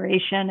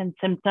 deterioration in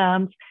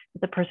symptoms, that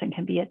the person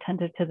can be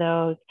attentive to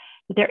those,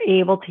 that they're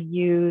able to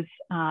use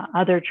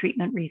other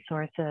treatment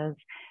resources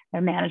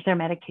and manage their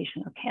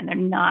medication okay, and they're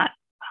not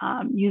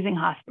using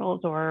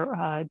hospitals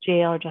or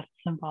jail or justice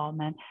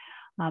involvement.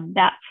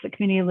 That's the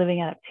community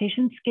living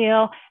adaptation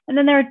scale. And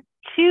then there are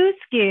two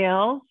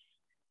scales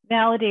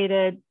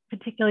validated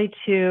particularly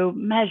to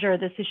measure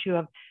this issue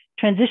of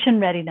transition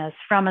readiness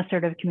from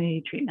assertive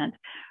community treatment.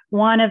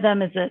 One of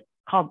them is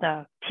called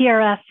the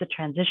TRS, the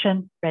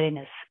Transition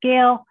Readiness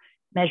Scale,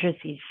 measures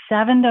these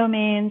 7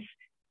 domains: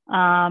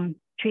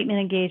 treatment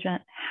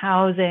engagement,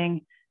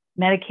 housing,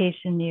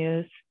 medication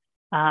use,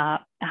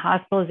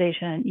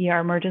 hospitalization, ER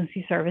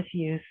emergency service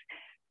use,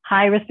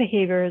 high-risk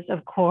behaviors,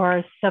 of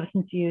course,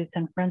 substance use,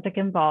 and forensic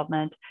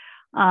involvement.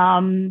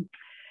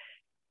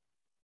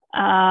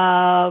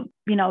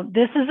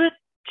 This is a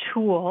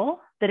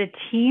tool that a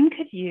team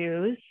could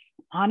use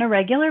on a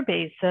regular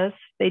basis.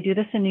 They do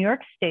this in New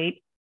York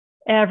State.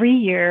 Every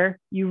year,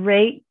 you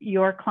rate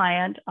your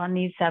client on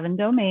these 7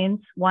 domains,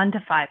 1 to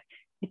 5.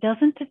 It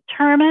doesn't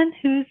determine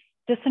who's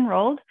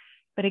disenrolled,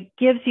 but it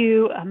gives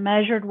you a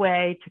measured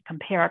way to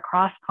compare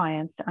across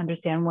clients to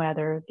understand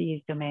whether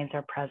these domains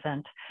are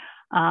present.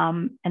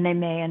 And they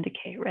may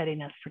indicate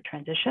readiness for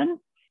transition.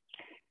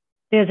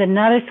 There's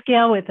another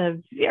scale with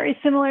a very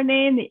similar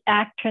name, the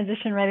ACT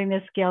Transition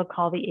Readiness Scale,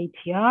 called the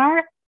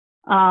ATR.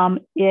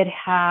 It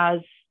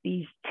has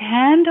these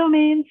 10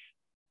 domains,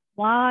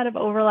 a lot of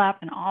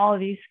overlap in all of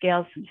these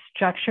scales: some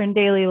structure in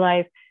daily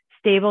life,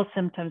 stable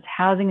symptoms,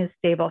 housing is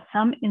stable,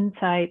 some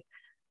insight,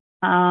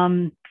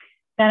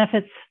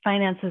 benefits,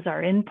 finances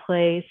are in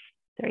place,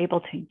 they're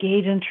able to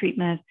engage in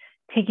treatment,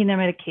 taking their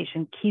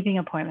medication, keeping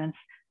appointments,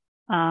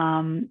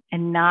 and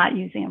not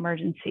using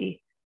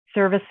emergency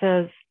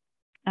services.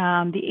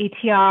 The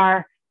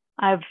ATR,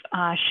 I've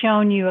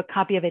shown you a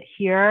copy of it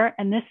here,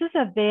 and this is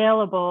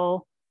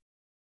available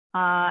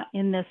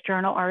in this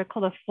journal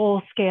article. The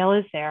full scale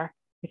is there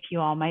if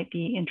you all might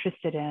be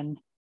interested in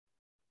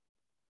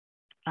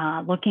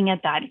looking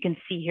at that. You can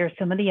see here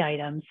some of the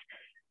items.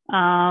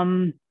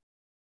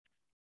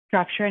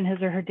 Structure in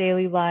his or her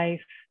daily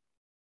life,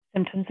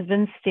 symptoms have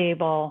been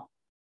stable,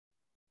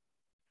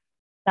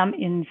 some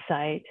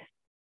insight,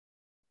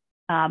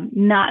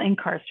 not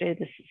incarcerated,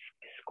 this is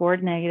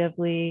scored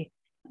negatively,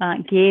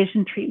 engaged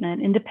in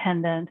treatment,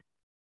 independent,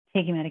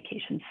 taking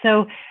medication.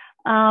 So,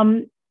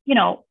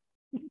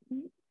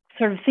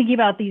 sort of thinking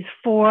about these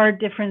 4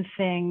 different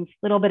things: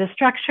 a little bit of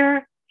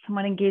structure,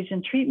 someone engaged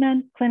in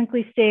treatment,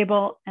 clinically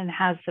stable, and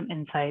has some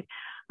insight.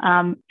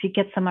 If you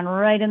get someone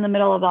right in the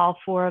middle of all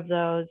 4 of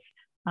those,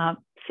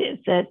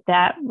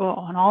 that will,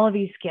 on all of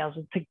these scales,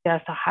 would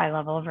suggest a high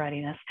level of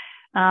readiness.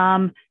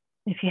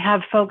 If you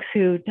have folks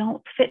who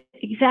don't fit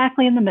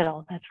exactly in the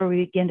middle, that's where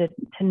we begin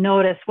to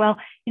notice, well,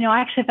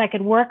 actually, if I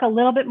could work a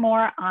little bit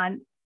more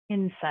on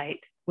insight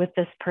with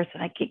this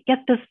person, I could get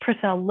this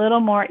person a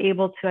little more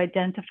able to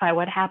identify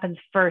what happens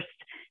first,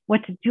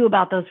 what to do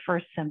about those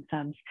first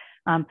symptoms,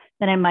 then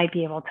I might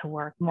be able to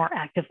work more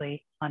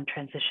actively on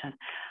transition.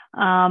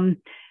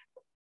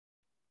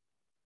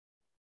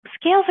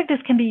 Scales like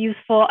this can be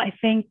useful, I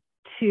think,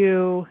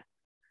 to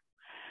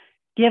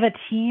give a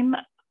team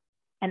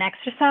an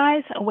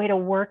exercise, a way to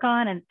work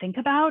on and think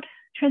about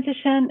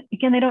transition.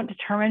 Again, they don't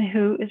determine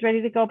who is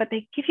ready to go, but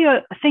they give you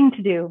a thing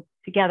to do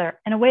together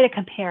and a way to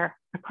compare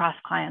across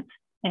clients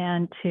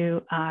and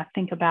to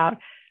think about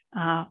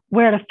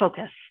where to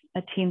focus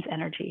a team's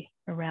energy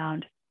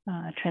around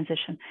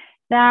transition.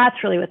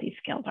 That's really what these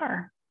skills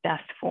are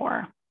best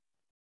for.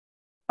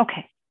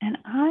 Okay, and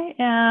I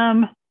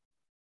am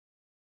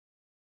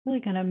really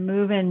going to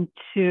move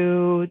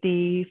into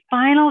the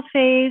final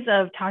phase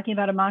of talking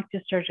about a mock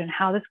discharge and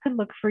how this could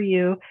look for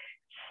you.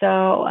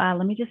 So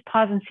let me just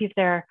pause and see if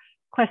there are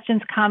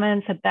questions,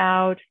 comments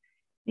about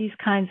these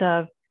kinds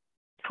of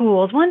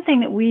tools. One thing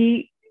that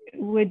we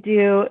would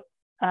do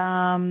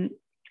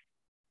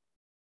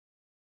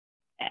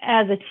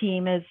as a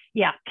team is,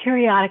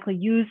 periodically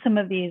use some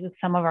of these with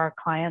some of our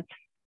clients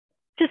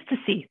just to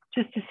see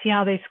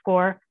how they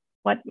score,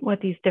 what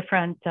these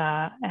different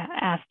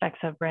aspects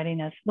of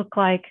readiness look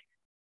like.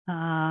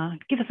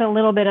 Give us a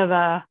little bit of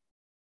a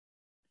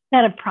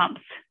set of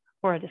prompts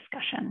for a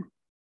discussion.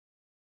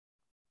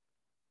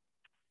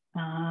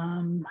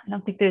 I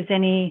don't think there's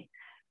any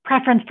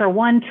preference for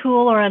one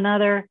tool or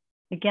another.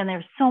 Again,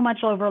 there's so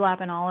much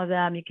overlap in all of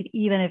them. You could,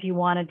 even if you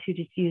wanted to,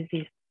 just use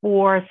these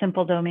 4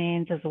 simple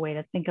domains as a way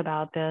to think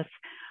about this.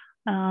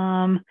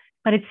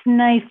 But it's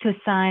nice to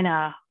assign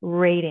a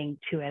rating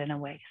to it in a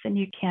way, because then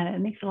it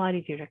makes it a lot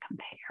easier to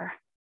compare.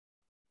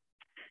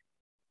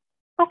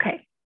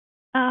 Okay,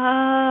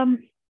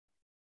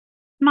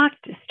 mock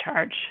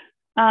discharge.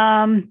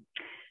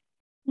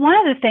 One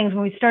of the things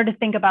when we started to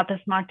think about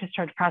this mock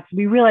discharge process,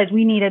 we realized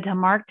we needed to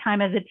mark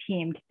time as a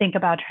team to think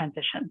about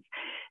transitions.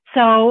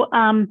 So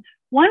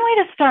one way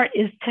to start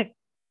is to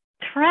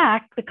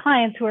track the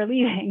clients who are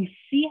leaving,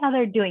 see how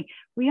they're doing.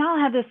 We all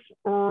have this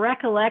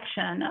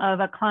recollection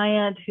of a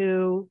client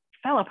who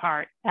fell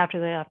apart after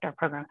they left our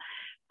program,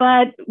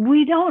 but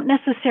we don't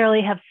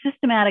necessarily have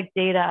systematic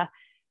data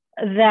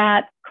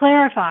that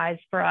clarifies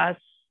for us,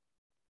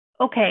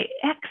 okay,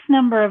 X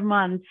number of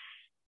months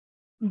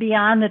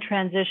beyond the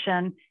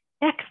transition,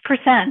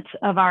 X%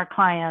 of our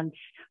clients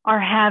are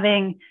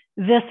having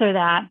this or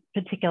that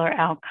particular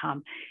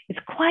outcome. It's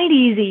quite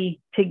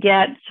easy to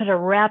get sort of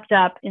wrapped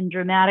up in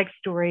dramatic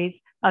stories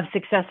of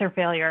success or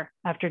failure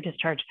after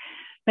discharge.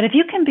 But if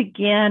you can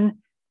begin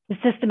to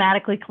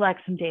systematically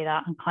collect some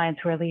data on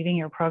clients who are leaving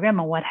your program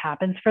and what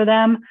happens for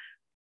them,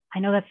 I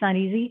know that's not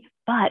easy,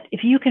 but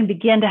if you can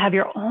begin to have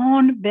your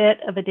own bit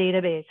of a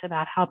database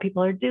about how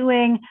people are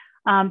doing,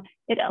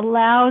 it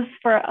allows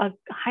for a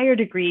higher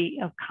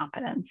degree of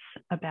confidence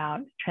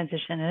about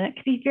transition, and it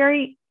can be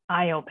very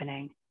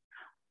eye-opening.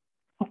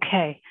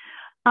 Okay,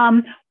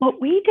 what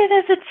we did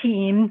as a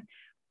team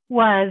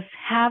was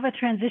have a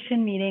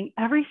transition meeting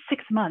every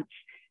 6 months.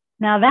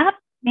 Now that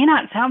may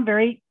not sound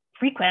very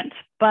frequent,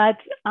 but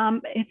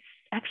it's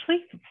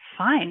actually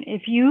fine.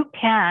 If you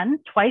can,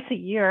 twice a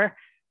year,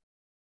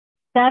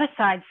 set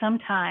aside some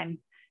time,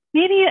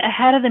 maybe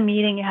ahead of the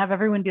meeting, you have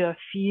everyone do a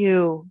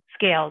few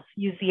scales,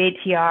 use the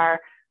ATR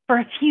for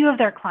a few of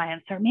their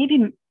clients, or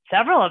maybe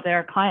several of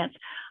their clients,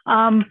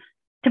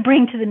 to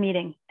bring to the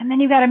meeting. And then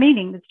you've got a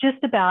meeting that's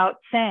just about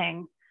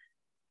saying,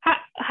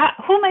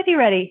 who might be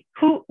ready?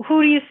 Who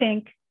do you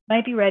think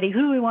might be ready?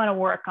 Who do we want to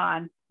work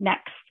on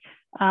next?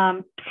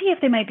 See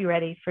if they might be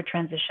ready for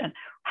transition.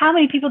 How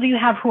many people do you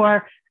have who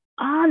are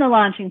on the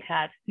launching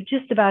pad, who are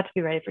just about to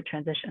be ready for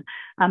transition?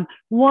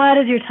 What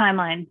is your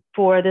timeline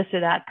for this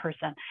or that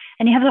person?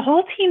 And you have the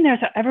whole team there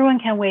so everyone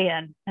can weigh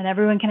in and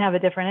everyone can have a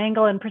different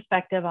angle and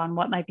perspective on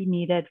what might be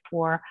needed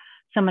for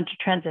someone to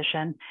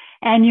transition.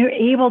 And you're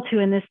able to,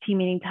 in this team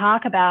meeting,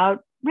 talk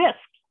about risk.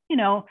 You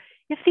know,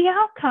 if the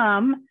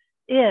outcome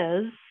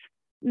is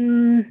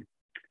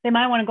they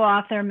might want to go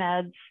off their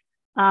meds,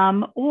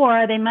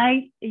 or they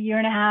might, a year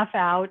and a half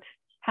out,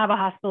 have a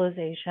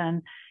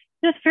hospitalization.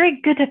 It's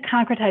very good to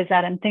concretize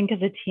that and think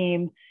as a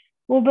team,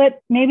 well,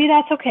 but maybe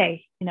that's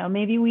okay. You know,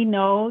 maybe we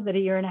know that a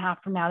year and a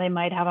half from now they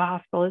might have a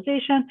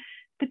hospitalization,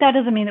 but that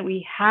doesn't mean that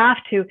we have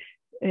to.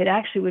 It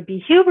actually would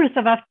be hubris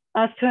of us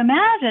to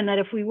imagine that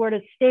if we were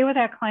to stay with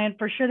our client,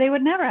 for sure they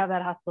would never have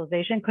that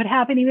hospitalization. Could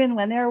happen even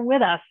when they're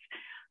with us.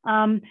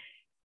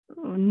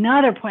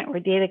 Another point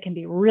where data can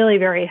be really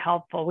very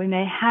helpful. We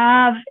may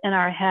have in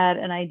our head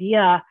an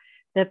idea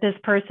that this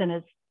person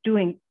is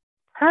doing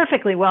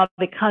perfectly well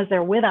because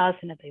they're with us,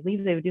 and if they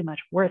leave, they would do much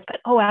worse. But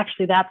oh,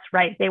 actually, that's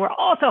right. They were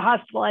also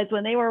hospitalized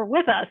when they were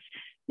with us,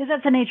 because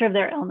that's the nature of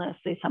their illness.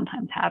 They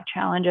sometimes have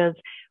challenges,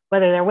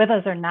 whether they're with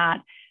us or not.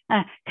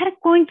 Kind of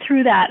going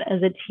through that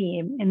as a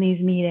team in these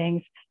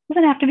meetings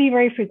doesn't have to be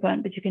very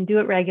frequent, but you can do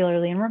it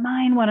regularly and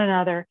remind one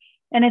another.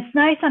 And it's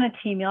nice on a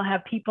team. You'll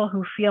have people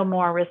who feel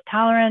more risk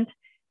tolerant,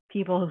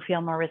 people who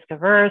feel more risk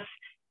averse,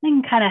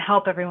 and kind of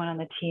help everyone on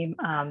the team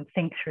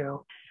think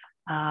through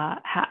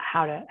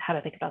how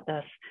to think about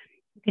this.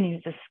 You can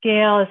use the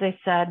scale, as I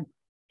said,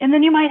 and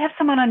then you might have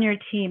someone on your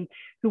team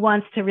who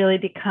wants to really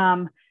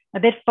become a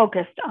bit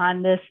focused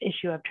on this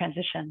issue of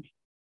transitions.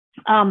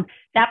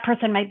 That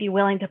person might be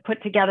willing to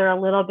put together a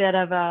little bit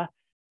of a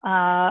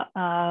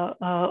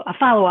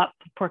follow-up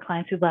for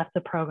clients who left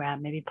the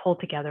program, maybe pull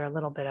together a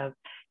little bit of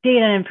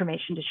data and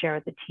information to share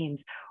with the teams,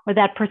 or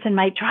that person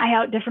might try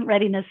out different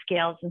readiness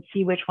scales and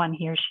see which one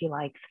he or she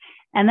likes.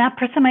 And that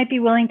person might be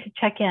willing to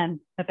check in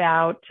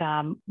about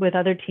with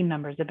other team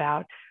members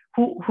about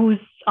who's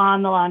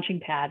on the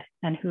launching pad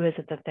and who is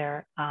it that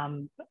their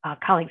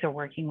colleagues are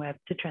working with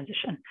to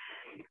transition.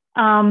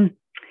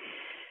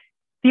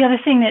 The other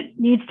thing that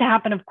needs to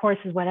happen, of course,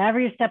 is whatever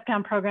your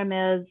step-down program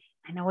is,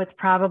 I know it's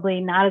probably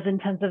not as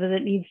intensive as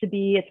it needs to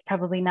be. It's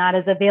probably not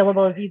as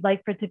available as you'd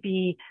like for it to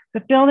be,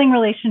 but building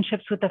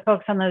relationships with the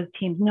folks on those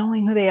teams,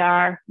 knowing who they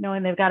are,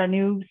 knowing they've got a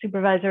new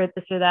supervisor at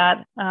this or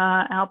that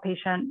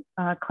outpatient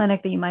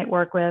clinic that you might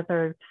work with,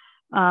 or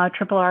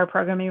triple R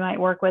program you might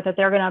work with, that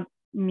they're going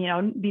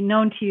to, be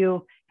known to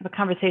you, have a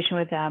conversation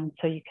with them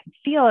so you can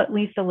feel at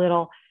least a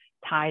little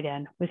tied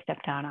in with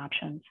step-down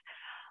options.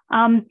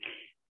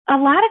 A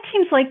lot of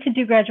teams like to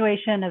do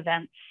graduation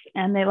events,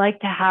 and they like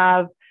to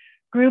have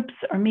groups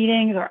or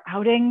meetings or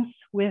outings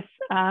with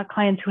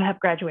clients who have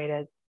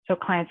graduated. So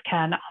clients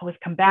can always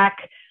come back.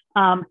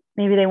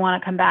 Maybe they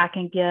want to come back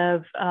and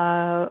give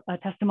a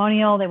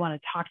testimonial. They want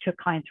to talk to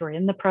clients who are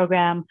in the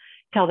program,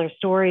 tell their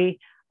story.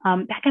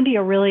 That can be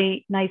a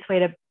really nice way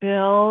to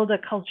build a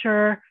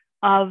culture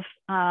of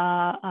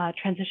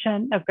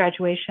transition, of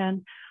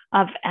graduation,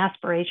 of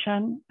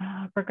aspiration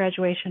for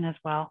graduation as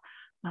well.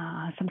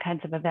 Some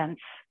kinds of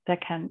events that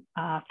can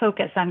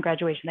focus on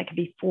graduation that can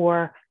be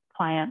for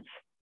clients.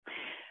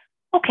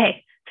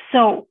 Okay,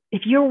 so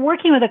if you're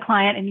working with a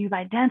client and you've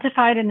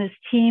identified in this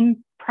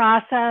team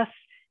process,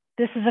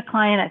 this is a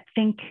client, I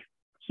think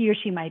he or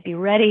she might be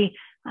ready.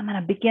 I'm going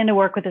to begin to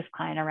work with this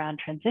client around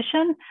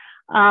transition.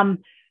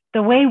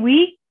 The way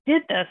we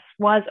did this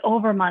was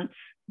over months,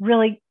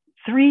 really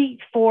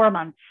 3-4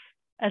 months,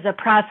 as a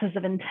process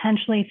of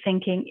intentionally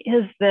thinking,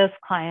 is this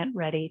client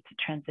ready to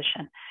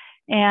transition?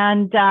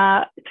 And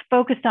it's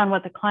focused on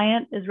what the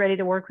client is ready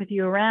to work with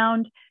you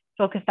around,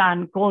 focused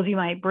on goals you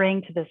might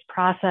bring to this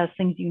process,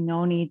 things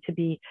need to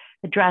be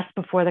addressed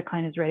before the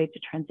client is ready to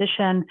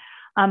transition.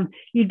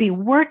 You'd be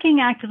working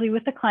actively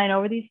with the client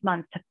over these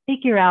months to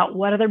figure out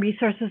what are the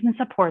resources and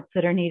supports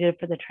that are needed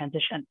for the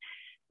transition.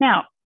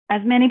 Now,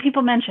 as many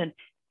people mentioned,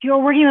 if you're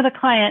working with a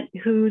client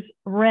whose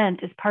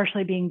rent is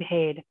partially being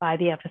paid by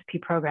the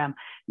FSP program,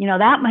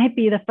 that might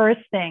be the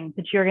first thing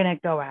that you're going to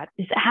go at,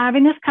 is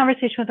having this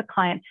conversation with a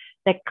client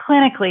that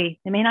clinically,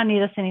 they may not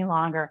need us any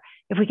longer.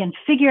 If we can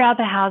figure out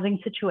the housing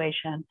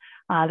situation,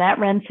 that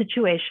rent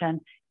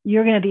situation,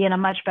 you're going to be in a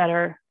much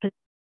better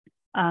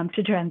position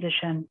to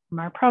transition from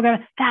our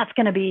program. That's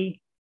going to be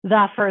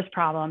the first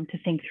problem to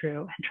think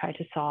through and try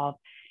to solve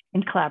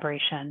in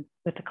collaboration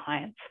with the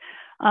clients.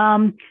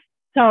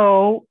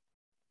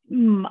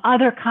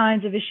 Other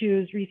kinds of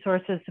issues,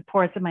 resources,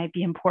 supports that might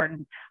be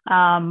important.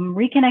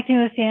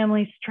 Reconnecting with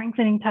family,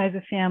 strengthening ties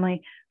with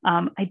family,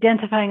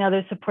 identifying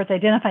other supports,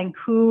 identifying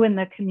who in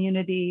the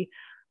community,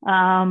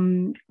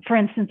 for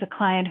instance, a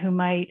client who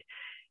might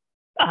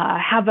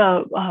have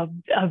a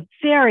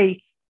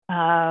very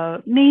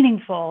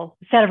meaningful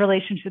set of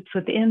relationships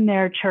within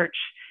their church,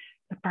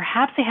 but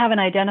perhaps they haven't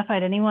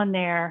identified anyone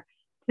there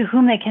to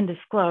whom they can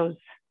disclose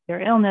their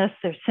illness,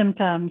 their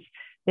symptoms,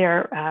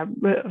 their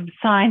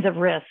signs of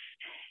risk.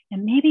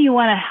 And maybe you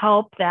want to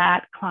help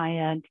that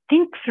client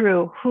think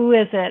through who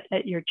is it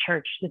at your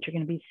church that you're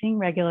going to be seeing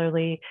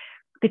regularly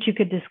that you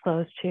could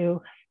disclose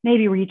to,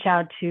 maybe reach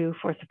out to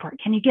for support.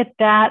 Can you get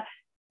that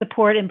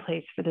support in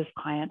place for this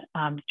client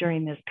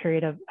during this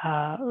period of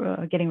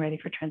getting ready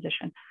for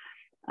transition?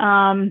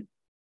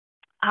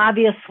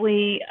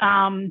 Obviously,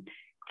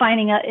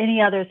 finding out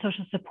any other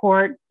social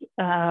support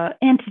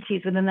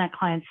entities within that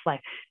client's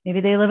life.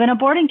 Maybe they live in a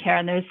boarding care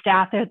and there's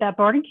staff there at that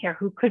boarding care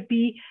who could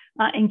be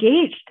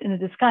engaged in a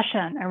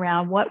discussion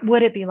around what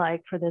would it be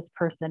like for this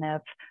person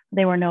if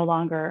they were no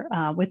longer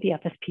with the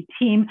FSP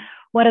team.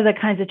 What are the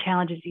kinds of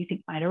challenges you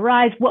think might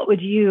arise? What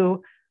would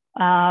you,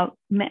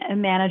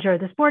 manager of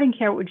this boarding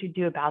care, what would you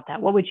do about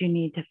that? What would you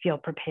need to feel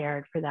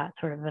prepared for that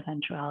sort of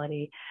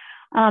eventuality?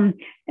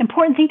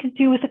 Important thing to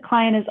do with the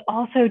client is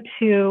also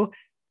to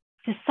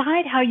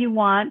decide how you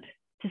want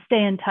to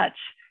stay in touch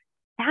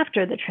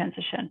after the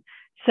transition.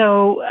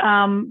 So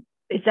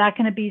is that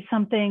going to be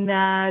something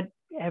that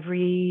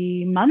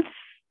every month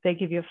they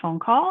give you a phone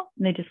call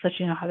and they just let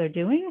you know how they're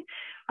doing?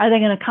 Are they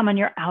going to come on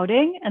your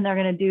outing and they're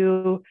going to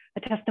do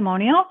a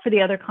testimonial for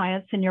the other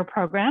clients in your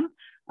program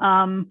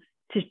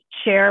to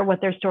share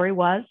what their story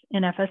was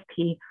in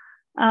FSP?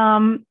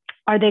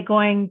 Are they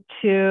going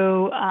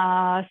to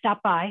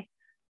stop by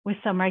with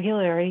some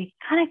regularity,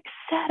 kind of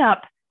set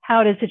up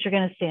how it is that you're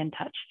going to stay in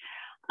touch?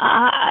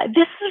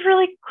 This is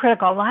really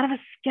critical. A lot of us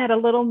get a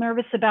little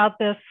nervous about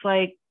this,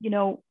 like,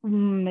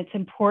 it's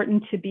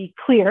important to be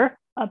clear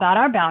about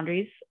our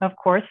boundaries, of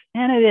course,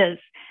 and it is.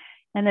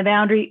 And the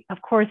boundary,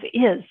 of course,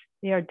 is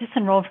they are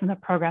disenrolled from the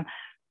program,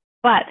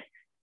 but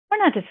we're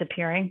not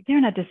disappearing.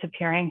 They're not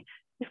disappearing.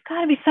 There's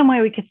got to be some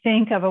way we could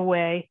think of a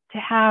way to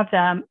have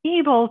them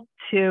able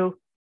to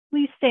at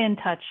least stay in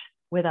touch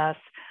with us.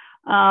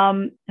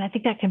 And I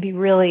think that can be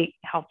really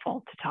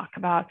helpful to talk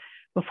about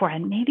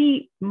beforehand.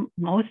 Maybe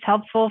most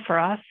helpful for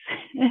us,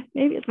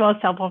 maybe it's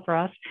most helpful for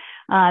us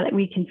that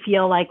we can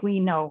feel like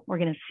we know we're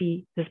going to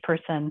see this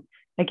person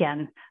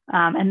again.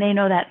 And they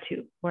know that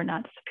too. We're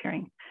not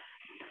disappearing.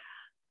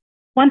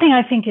 One thing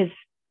I think is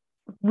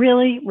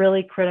really,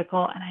 really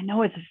critical, and I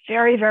know it's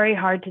very, very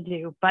hard to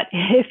do, but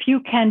if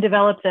you can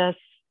develop this,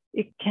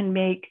 it can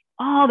make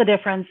all the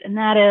difference. And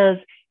that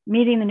is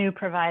meeting the new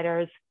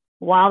providers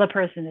while the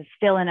person is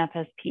still in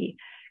FSP.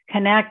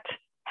 Connect,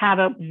 have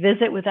a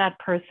visit with that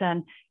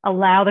person,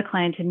 allow the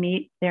client to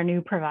meet their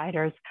new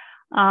providers.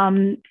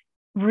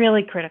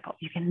 Really critical.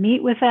 You can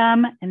meet with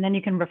them and then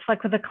you can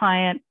reflect with the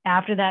client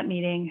after that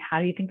meeting.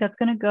 How do you think that's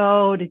going to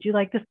go? Did you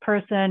like this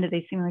person? Do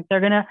they seem like they're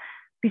going to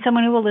be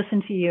someone who will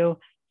listen to you?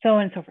 So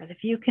on and so forth.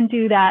 If you can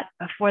do that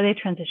before they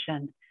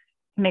transition,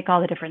 make all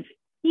the difference.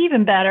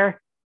 Even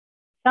better,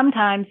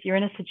 sometimes you're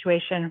in a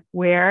situation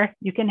where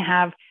you can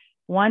have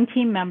one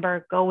team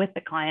member go with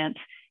the client.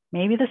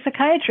 Maybe the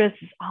psychiatrist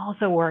is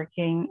also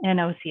working in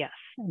OCS.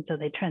 And so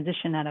they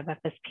transition out of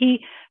FSP,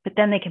 but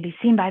then they can be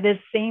seen by this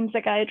same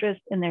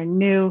psychiatrist in their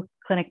new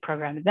clinic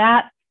program.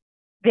 That,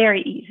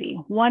 very easy,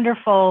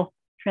 wonderful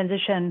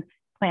transition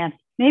plan.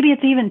 Maybe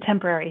it's even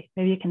temporary.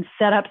 Maybe you can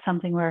set up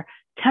something where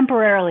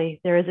temporarily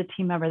there is a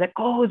team member that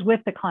goes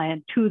with the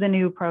client to the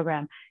new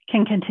program,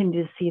 can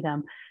continue to see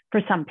them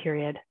for some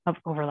period of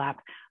overlap.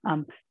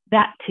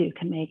 That too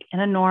can make an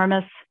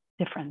enormous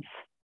difference.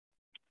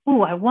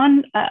 Oh, I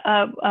won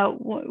a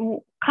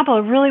couple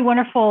of really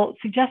wonderful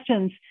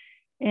suggestions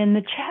in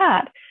the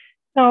chat.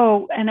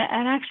 So, and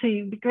actually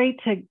it'd be great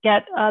to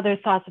get other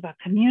thoughts about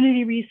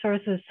community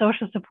resources,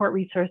 social support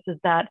resources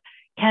that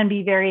can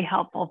be very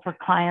helpful for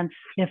clients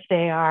if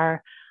they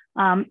are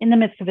in the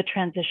midst of a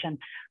transition.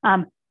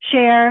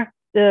 Share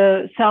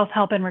the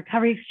Self-Help and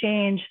Recovery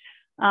Exchange.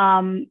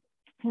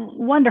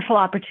 Wonderful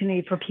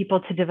opportunity for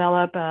people to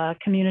develop a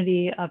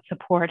community of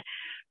support.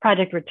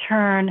 Project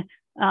Return,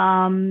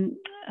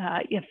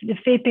 if the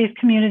faith-based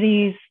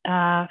communities,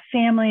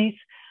 families,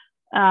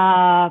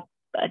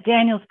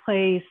 Daniel's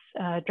Place,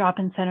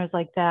 drop-in centers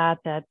like that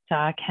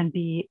can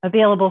be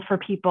available for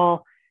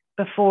people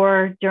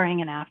before,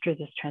 during, and after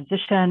this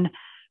transition.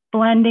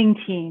 Blending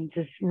teams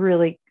is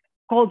really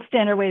gold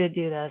standard way to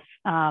do this.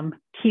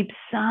 Keep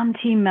some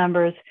team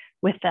members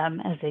with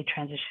them as they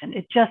transition.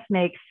 It just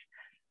makes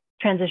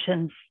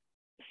transitions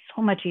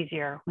so much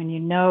easier when you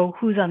know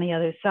who's on the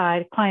other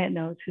side, client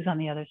knows who's on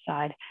the other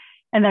side,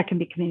 and there can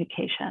be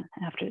communication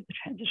after the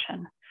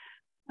transition.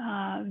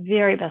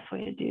 Very best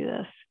way to do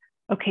this.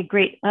 Okay,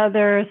 great.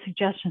 Other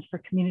suggestions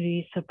for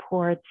community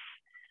supports?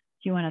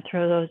 If you want to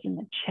throw those in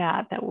the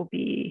chat, that will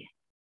be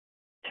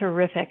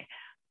terrific.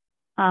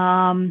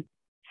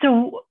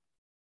 So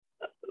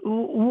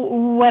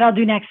what I'll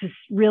do next is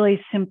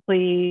really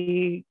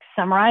simply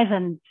summarize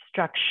and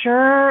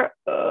structure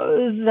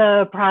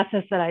the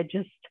process that I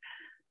just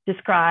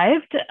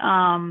described,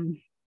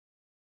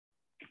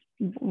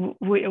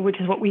 which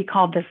is what we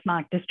call this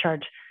mock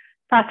discharge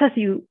process.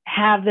 You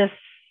have this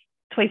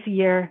twice a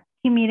year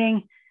team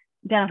meeting,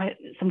 identify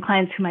some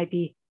clients who might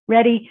be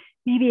ready.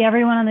 Maybe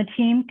everyone on the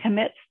team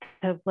commits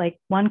to like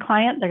one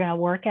client they're going to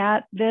work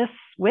at this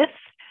with.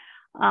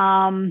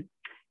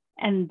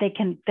 And they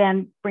can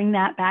then bring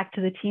that back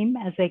to the team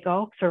as they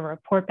go, sort of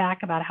report back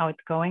about how it's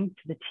going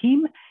to the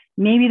team.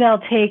 Maybe they'll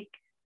take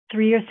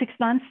 3 or 6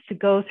 months to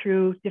go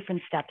through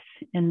different steps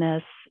in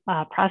this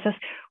process.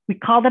 We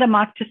call that a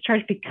mock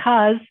discharge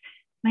because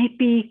it might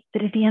be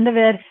that at the end of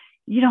it,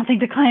 you don't think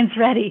the client's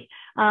ready.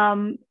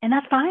 And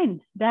that's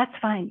fine. That's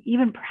fine.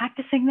 Even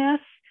practicing this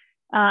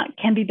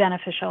can be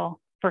beneficial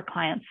for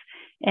clients.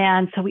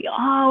 And so we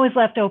always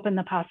left open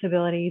the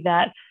possibility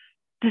that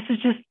this is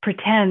just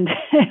pretend.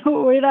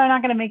 We're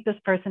not going to make this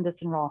person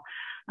disenroll.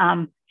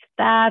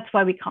 That's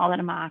why we call it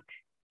a mock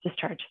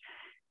discharge.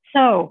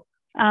 So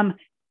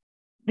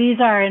these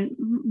are in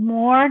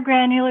more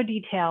granular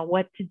detail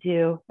what to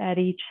do at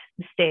each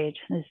stage.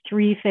 There's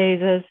 3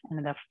 phases. And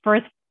in the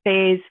first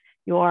phase,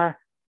 you're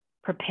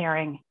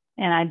preparing.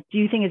 And I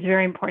do think it's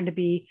very important to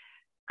be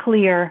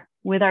clear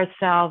with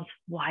ourselves.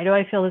 Why do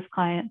I feel this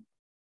client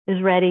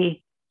is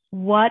ready?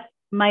 What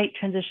might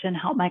transition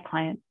help my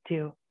client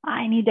do?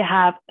 I need to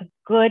have a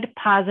good,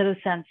 positive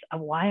sense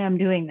of why I'm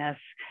doing this.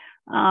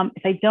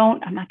 If I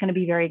don't, I'm not going to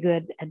be very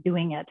good at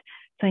doing it.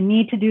 So I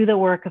need to do the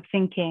work of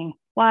thinking,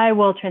 why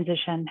will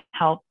transition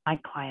help my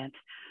client?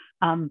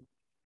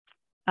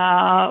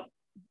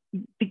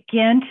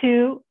 Begin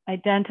to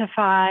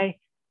identify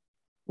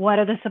what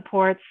are the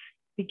supports,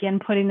 begin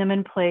putting them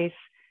in place,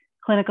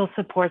 clinical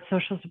supports,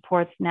 social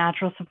supports,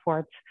 natural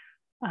supports,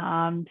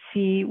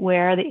 see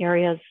where the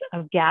areas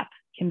of gap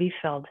can be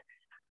filled.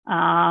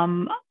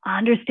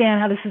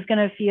 Understand how this is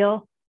going to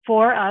feel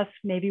for us.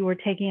 Maybe we're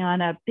taking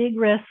on a big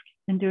risk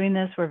in doing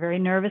this. We're very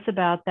nervous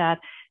about that.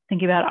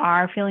 Thinking about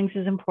our feelings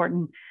is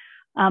important.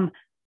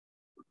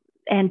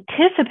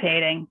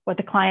 Anticipating what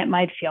the client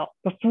might feel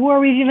before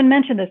we've even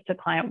mentioned this to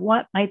the client.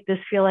 What might this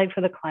feel like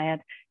for the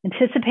client?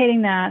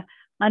 Anticipating that,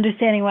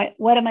 understanding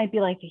what it might be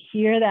like to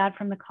hear that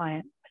from the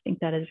client. I think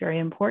that is very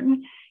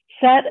important.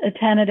 Set a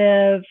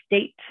tentative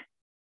date.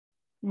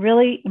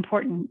 Really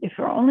important. If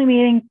we're only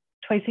meeting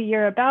twice a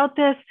year about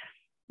this,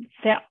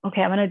 say,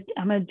 okay, I'm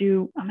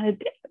gonna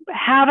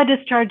have a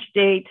discharge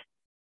date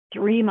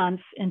 3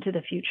 months into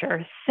the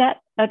future.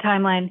 Set a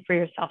timeline for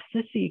yourself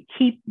so you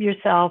keep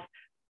yourself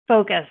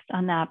focused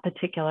on that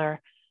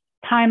particular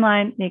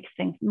timeline. Makes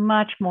things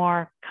much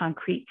more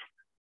concrete.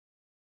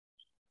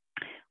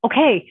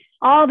 Okay,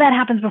 all that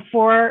happens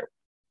before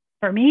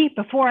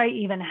I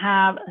even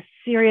have a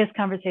serious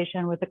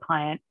conversation with the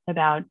client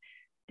about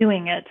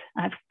doing it.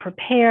 I've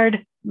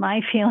prepared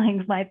my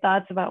feelings, my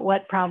thoughts about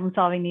what problem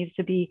solving needs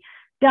to be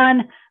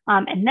done.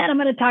 And then I'm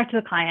going to talk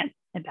to the client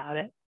about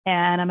it.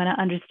 And I'm going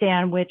to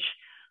understand which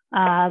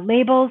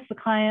labels the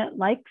client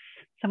likes.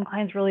 Some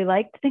clients really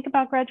like to think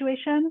about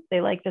graduation.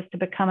 They like this to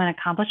become an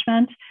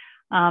accomplishment.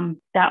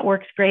 That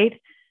works great.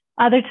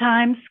 Other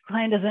times,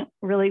 client doesn't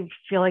really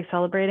feel like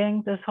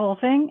celebrating this whole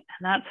thing,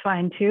 and that's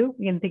fine too.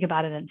 We can think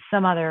about it in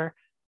some other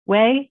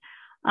way.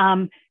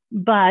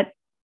 But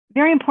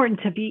very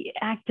important to be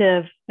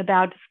active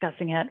about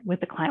discussing it with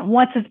the client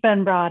once it's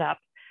been brought up.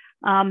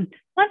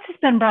 Once it's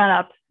been brought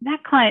up,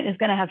 that client is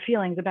going to have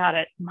feelings about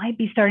it, might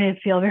be starting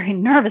to feel very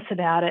nervous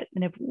about it.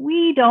 And if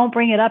we don't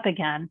bring it up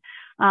again,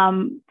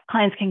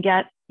 clients can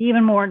get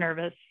even more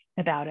nervous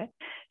about it.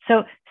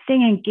 So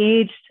staying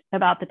engaged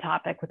about the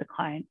topic with the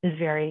client is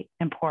very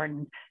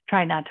important.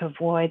 Trying not to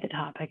avoid the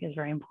topic is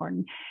very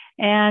important.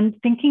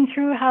 And thinking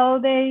through how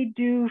they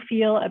do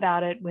feel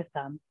about it with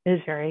them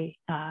is very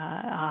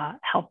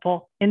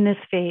helpful in this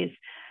phase.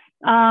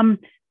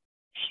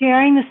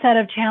 Sharing the set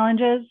of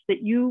challenges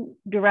that you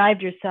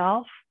derived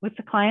yourself with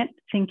the client,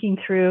 thinking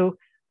through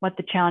what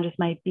the challenges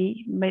might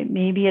be.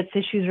 Maybe it's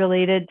issues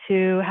related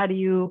to how do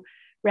you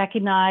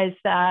recognize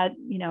that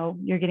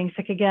you're getting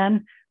sick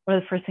again. What are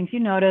the first things you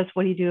notice?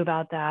 What do you do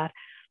about that?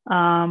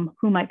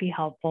 Who might be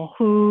helpful?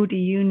 Who do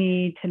you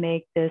need to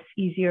make this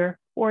easier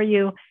for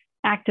you?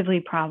 Actively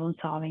problem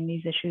solving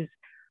these issues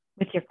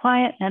with your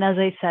client. And as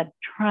I said,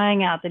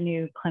 trying out the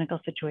new clinical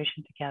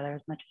situation together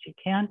as much as you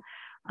can.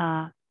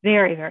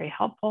 Very, very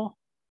helpful.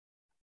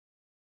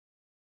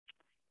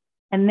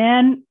 And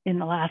then in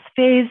the last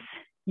phase,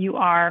 you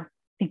are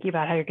thinking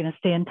about how you're going to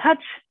stay in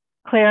touch,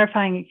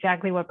 clarifying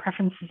exactly what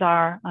preferences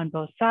are on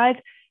both sides.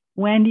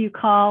 When do you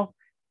call?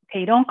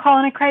 Okay, don't call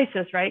in a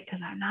crisis, right? Because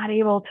I'm not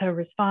able to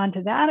respond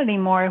to that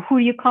anymore. Who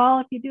do you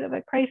call if you do have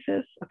a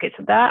crisis? Okay,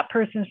 so that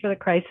person's for the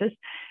crisis,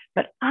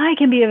 but I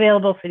can be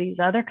available for these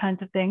other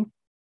kinds of things.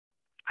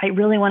 I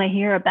really want to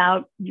hear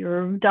about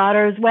your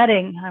daughter's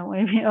wedding. I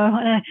want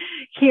to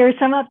hear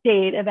some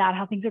update about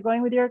how things are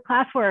going with your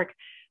classwork.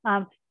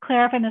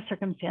 Clarifying the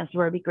circumstances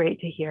where it'd be great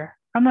to hear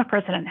from the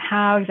person and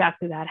how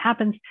exactly that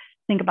happens.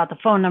 Think about the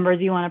phone numbers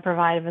you want to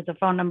provide. If it's a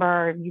phone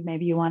number,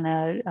 maybe you want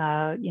to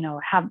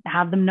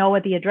have them know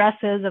what the address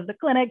is of the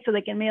clinic so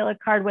they can mail a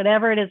card.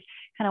 Whatever it is,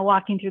 kind of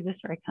walking through this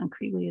very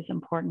concretely is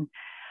important.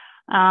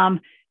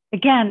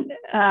 Again,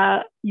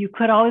 you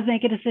could always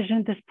make a decision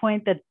at this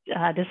point that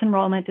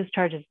disenrollment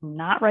discharge is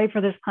not right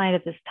for this client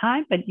at this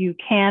time, but you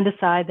can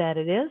decide that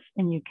it is,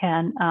 and you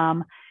can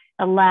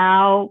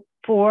allow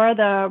for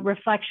the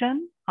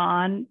reflection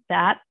on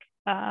that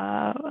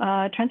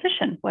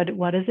transition.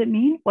 What does it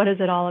mean? What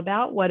is it all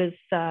about? What is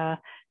the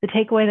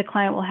takeaway the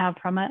client will have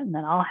from it, and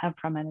then I'll have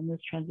from it in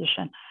this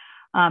transition?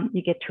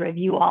 You get to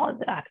review all of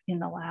that in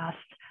the last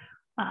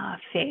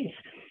phase.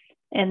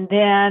 And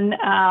then,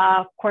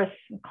 of course,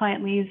 the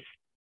client leaves,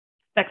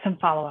 expect some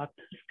follow-up.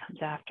 This comes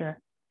after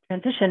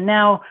transition.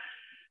 Now,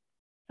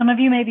 some of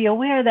you may be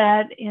aware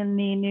that in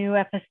the new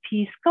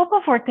FSP scope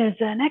of work, there's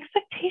an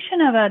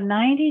expectation of a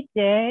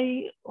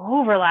 90-day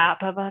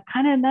overlap of a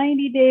kind of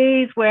 90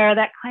 days where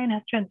that client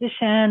has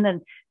transitioned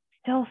and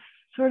still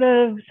sort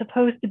of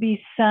supposed to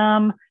be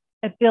some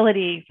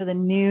ability for the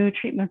new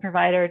treatment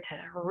provider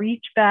to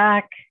reach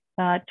back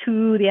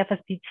to the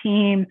FSP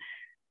team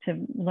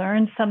to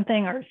learn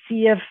something or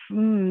see if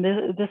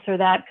this or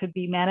that could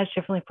be managed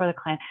differently for the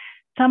client.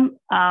 Some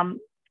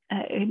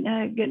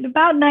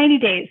about 90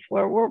 days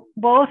where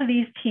both of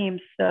these teams,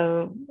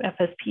 so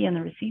FSP and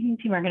the receiving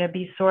team, are going to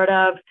be sort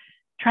of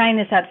trying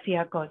this out to see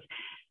how it goes.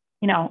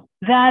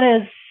 That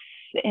is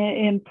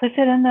implicit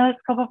in the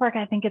scope of work.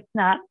 I think it's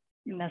not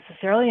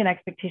necessarily an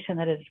expectation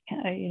that is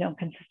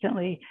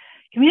consistently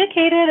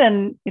communicated,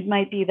 and it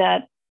might be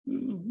that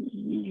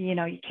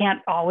you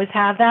can't always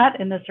have that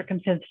in the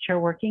circumstance that you're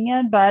working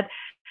in, but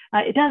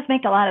it does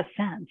make a lot of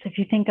sense if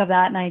you think of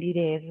that 90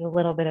 days as a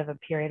little bit of a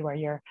period where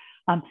you're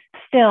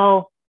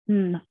still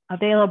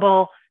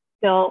available,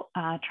 still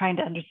trying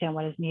to understand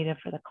what is needed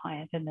for the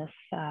client in this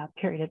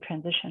period of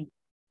transition.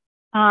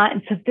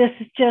 And so this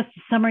is just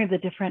a summary of the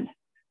different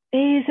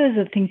phases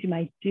of things you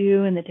might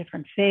do in the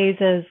different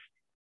phases,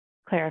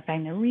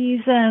 clarifying the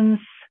reasons,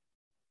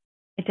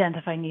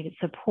 identifying needed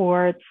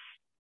supports,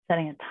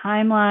 setting a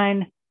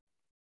timeline,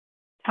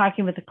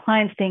 talking with the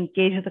client, staying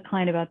engaged with the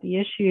client about the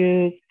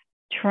issues,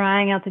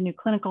 trying out the new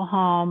clinical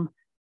home,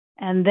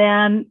 and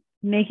then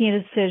making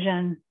a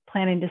decision,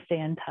 planning to stay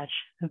in touch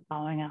and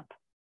following up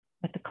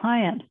with the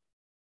client.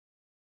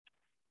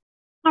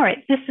 All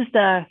right, this is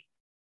the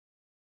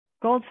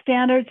gold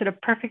standard, sort of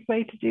perfect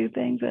way to do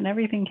things, and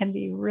everything can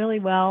be really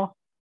well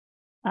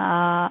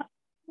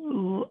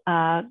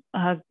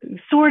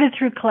sorted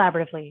through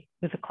collaboratively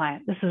with the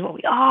client. This is what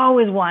we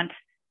always want.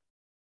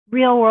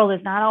 Real world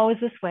is not always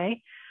this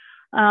way.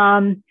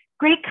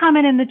 Great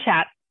comment in the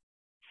chat.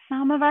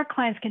 Some of our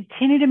clients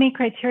continue to meet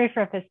criteria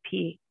for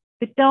FSP,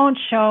 but don't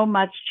show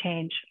much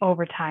change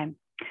over time.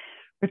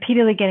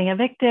 Repeatedly getting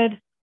evicted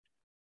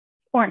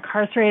or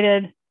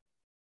incarcerated,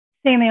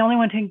 saying they only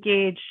want to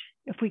engage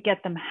if we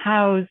get them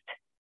housed.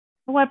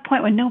 At what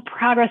point, when no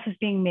progress is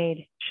being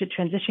made, should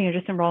transitioning or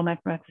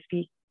disenrollment from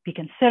FSP be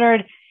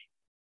considered,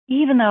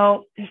 even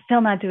though they're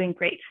still not doing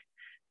great?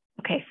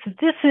 Okay, so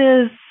this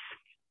is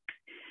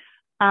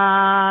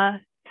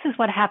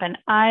what happened.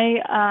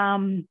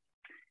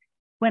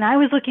 When I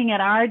was looking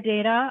at our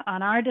data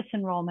on our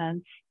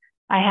disenrollments,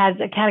 I had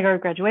a category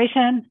of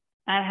graduation,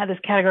 and I had this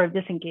category of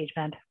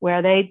disengagement,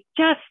 where they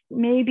just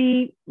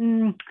maybe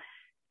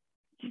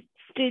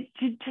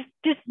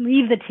just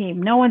leave the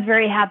team. No one's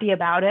very happy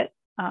about it,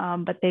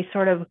 but they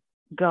sort of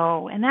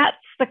go. And that's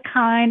the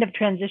kind of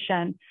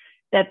transition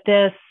that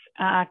this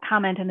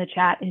comment in the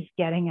chat is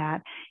getting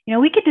at.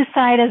 We could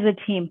decide as a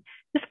team,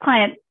 this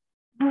client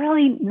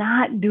really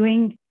not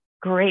doing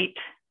great,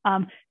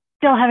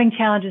 still having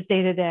challenges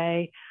day to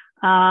day,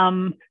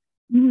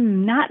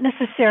 not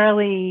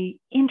necessarily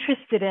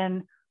interested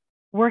in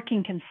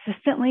working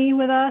consistently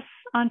with us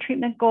on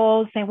treatment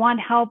goals. They want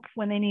help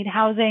when they need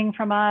housing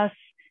from us.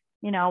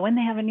 When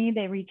they have a need,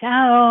 they reach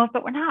out,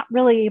 but we're not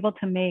really able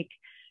to make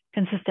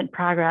consistent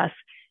progress.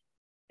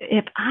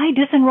 If I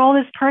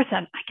disenroll this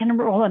person, I can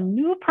enroll a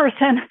new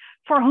person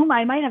for whom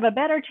I might have a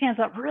better chance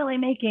of really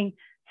making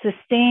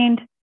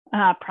sustained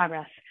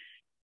progress.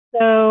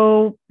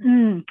 So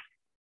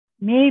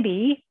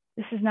maybe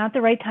this is not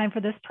the right time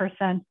for this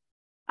person.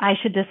 I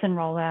should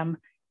disenroll them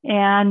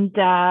and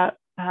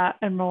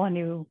enroll a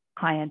new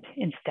client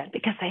instead,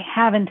 because they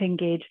haven't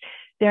engaged.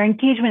 Their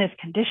engagement is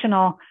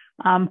conditional.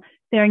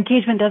 Their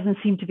engagement doesn't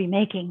seem to be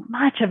making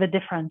much of a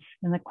difference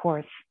in the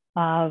course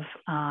of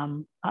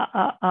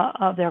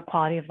their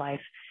quality of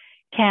life.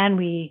 Can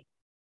we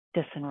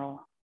disenroll?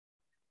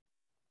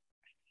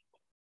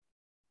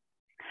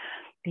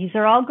 These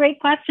are all great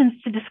questions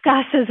to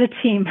discuss as a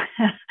team.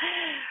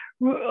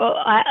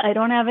 I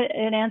don't have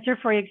an answer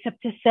for you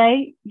except to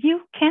say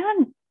you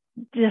can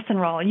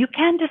disenroll. You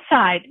can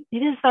decide it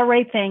is the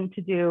right thing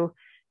to do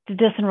to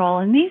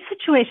disenroll in these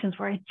situations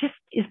where it just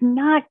is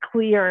not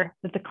clear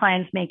that the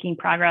client's making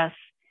progress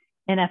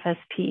in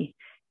FSP.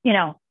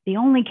 The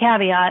only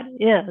caveat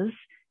is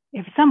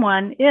if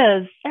someone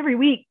is every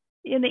week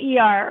in the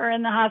ER or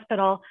in the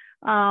hospital,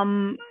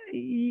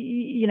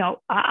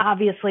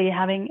 obviously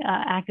having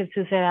active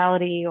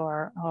suicidality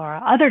or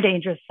other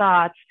dangerous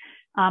thoughts,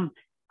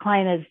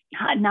 client is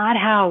not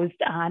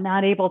housed,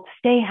 not able to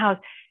stay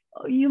housed.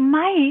 You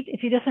might,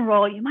 if you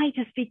disenroll, you might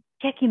just be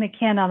kicking the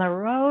can down the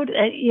road.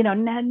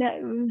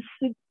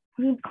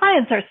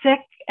 Clients are sick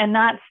and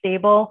not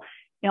stable.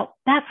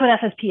 That's what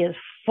FSP is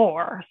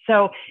for.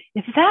 So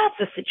if that's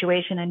the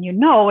situation and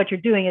what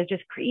you're doing is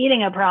just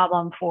creating a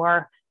problem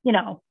for,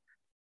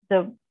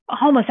 the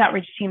homeless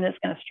outreach team that's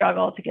going to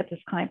struggle to get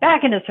this client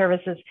back into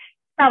services,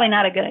 probably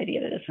not a good idea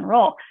to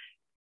disenroll.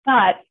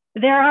 But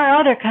there are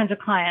other kinds of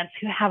clients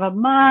who have a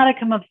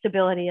modicum of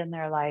stability in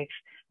their life.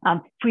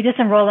 If we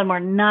disenroll them, we're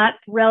not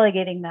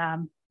relegating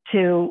them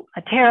to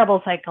a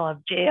terrible cycle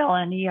of jail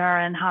and ER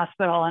and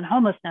hospital and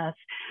homelessness.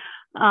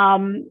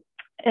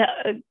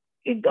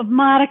 A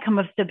modicum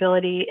of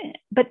stability,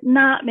 but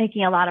not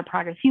making a lot of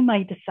progress. You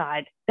might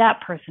decide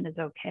that person is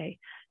okay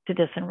to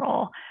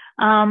disenroll.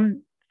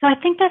 So I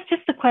think that's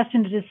just the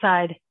question to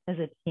decide as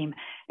a team.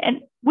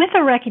 And with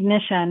a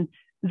recognition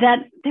that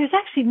there's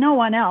actually no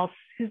one else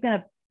who's going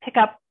to pick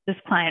up this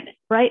client,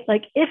 right?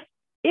 Like if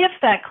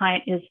that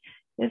client is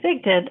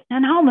evicted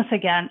and homeless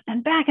again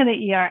and back in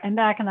the ER and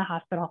back in the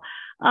hospital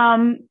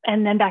and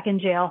then back in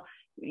jail,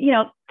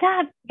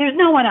 that there's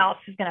no one else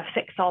who's going to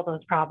fix all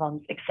those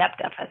problems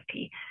except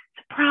FSP.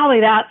 So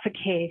probably that's a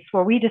case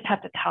where we just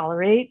have to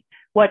tolerate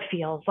what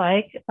feels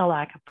like a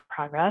lack of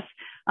progress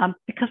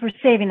because we're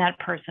saving that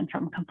person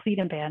from complete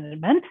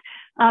abandonment.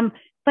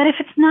 But if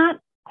it's not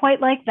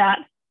quite like that,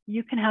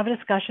 you can have a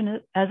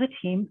discussion as a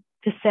team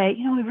to say,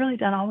 we've really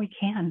done all we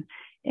can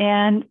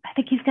And I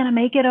think he's going to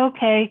make it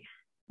okay,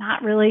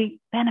 not really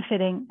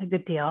benefiting a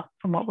good deal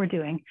from what we're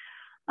doing.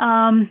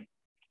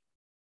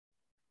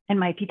 It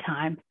might be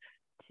time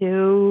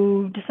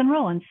to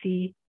disenroll and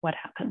see what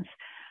happens.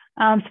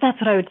 So that's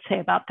what I would say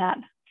about that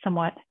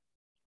somewhat.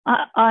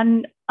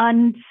 Those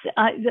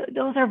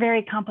are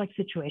very complex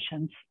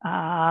situations,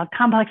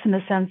 complex in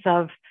the sense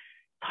of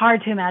it's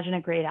hard to imagine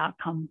a great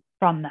outcome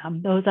from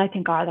them. Those, I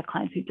think, are the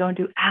clients who don't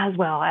do as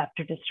well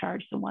after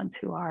discharge, the ones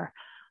who are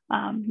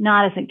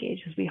not as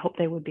engaged as we hope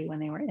they would be when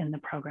they were in the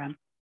program.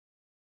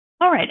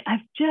 All right, I've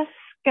just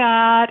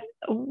got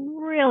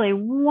really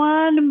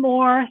one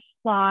more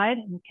slide,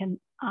 and we can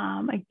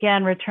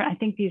again return. I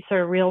think these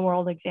sort of real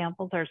world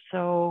examples are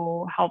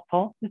so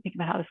helpful to think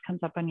about how this comes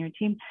up on your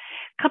team.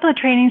 A couple of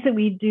trainings that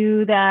we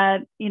do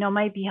that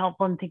might be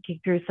helpful in thinking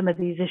through some of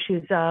these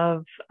issues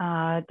of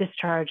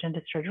discharge and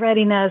discharge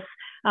readiness.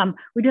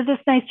 We do this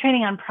nice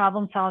training on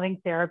problem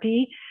solving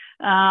therapy,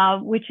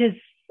 which is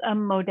a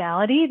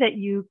modality that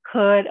you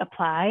could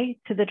apply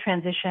to the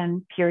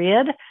transition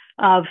period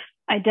of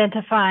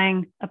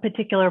identifying a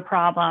particular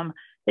problem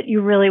that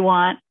you really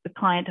want the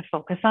client to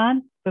focus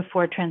on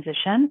before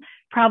transition.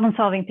 Problem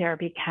solving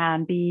therapy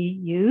can be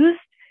used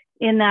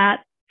in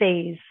that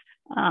phase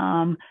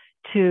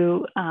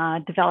to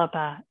develop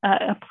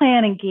a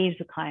plan, engage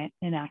the client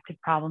in active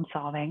problem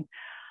solving.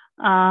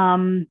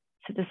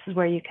 So this is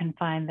where you can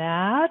find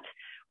that.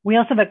 We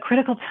also have a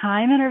critical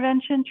time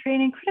intervention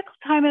training. Critical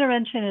time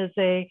intervention is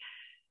a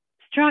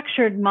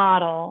structured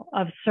model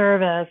of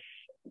service,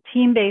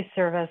 team-based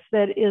service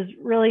that is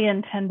really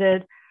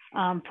intended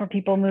for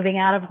people moving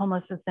out of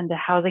homelessness into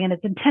housing. And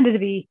it's intended to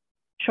be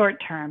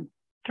short-term,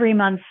 3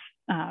 months,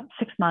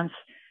 6 months,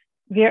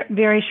 very,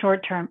 very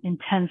short-term,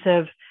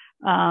 intensive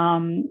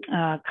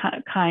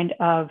kind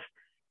of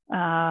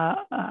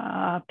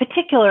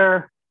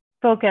particular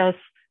focus.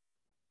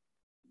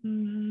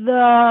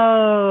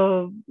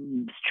 The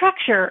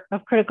structure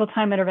of critical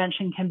time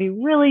intervention can be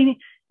really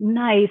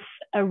nice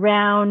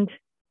around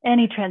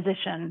any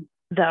transition,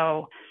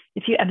 though.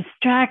 If you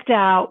abstract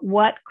out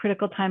what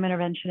critical time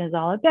intervention is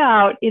all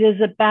about, it is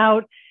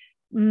about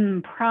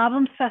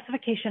problem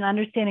specification,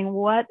 understanding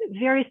what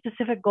very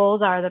specific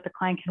goals are that the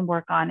client can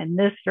work on in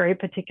this very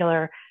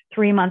particular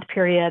 3-month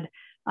period,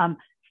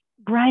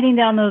 writing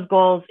down those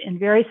goals in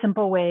very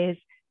simple ways,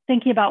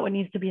 thinking about what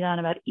needs to be done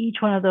about each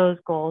one of those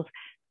goals.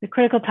 The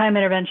critical time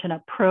intervention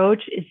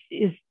approach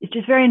is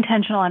just very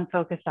intentional and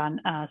focused on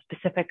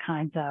specific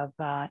kinds of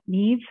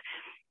needs.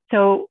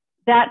 So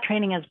that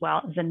training as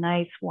well is a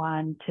nice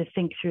one to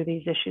think through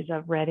these issues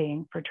of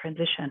readying for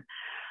transition.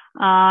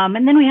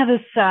 And then we have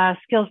this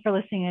skills for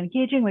listening and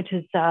engaging, which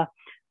is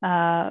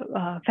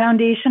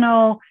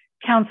foundational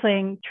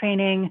counseling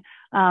training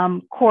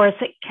course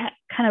that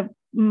kind of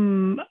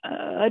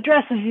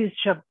addresses these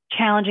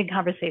challenging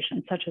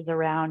conversations, such as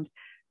around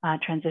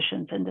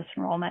transitions and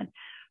disenrollment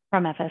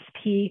from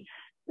FSP.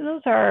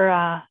 Those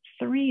are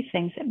 3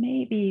 things that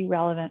may be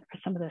relevant for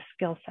some of the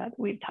skill set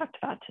we've talked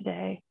about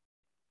today.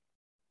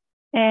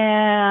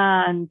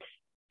 And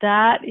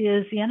that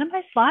is the end of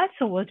my slide.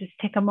 So we'll just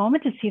take a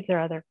moment to see if there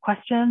are other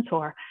questions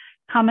or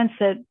comments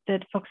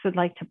that folks would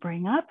like to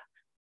bring up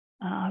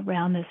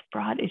around this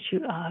broad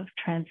issue of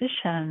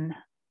transition.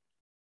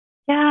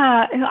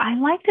 Yeah, I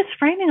like this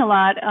framing a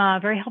lot.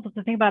 Very helpful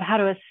to think about how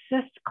to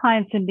assist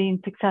clients in being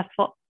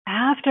successful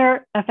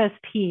after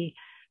FSP.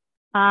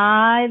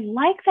 I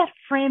like that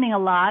framing a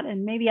lot,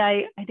 and maybe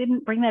I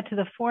didn't bring that to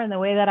the fore in the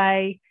way that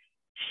I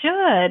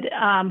should.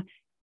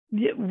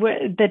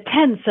 The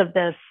tense of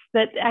this,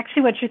 that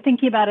actually what you're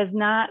thinking about is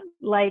not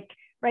like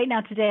right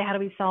now today, how do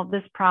we solve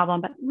this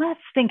problem? But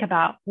let's think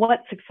about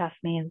what success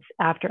means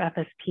after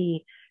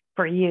FSP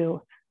for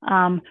you.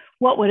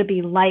 What would it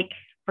be like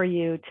for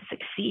you to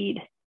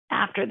succeed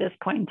after this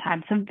point in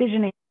time? So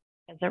visioning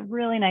is a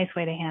really nice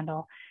way to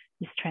handle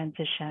this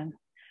transition.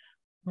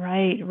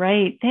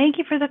 Right. Thank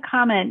you for the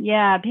comment.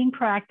 Yeah, being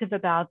proactive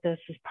about this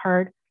is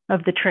part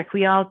of the trick.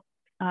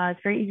 It's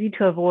very easy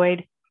to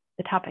avoid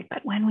the topic,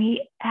 but when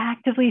we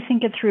actively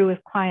think it through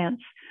with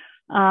clients,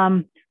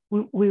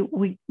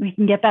 we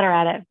can get better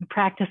at it. We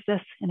practice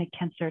this, and it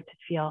can start to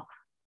feel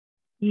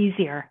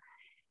easier.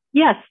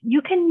 Yes,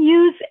 you can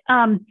use.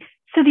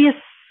 So the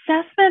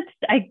assessment.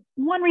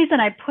 One reason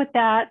I put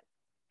that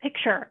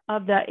picture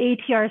of the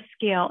ATR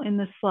scale in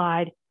the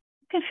slide.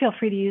 You can feel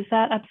free to use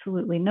that.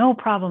 Absolutely, no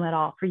problem at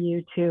all for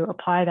you to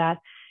apply that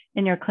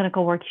in your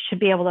clinical work. You should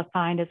be able to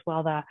find as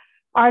well the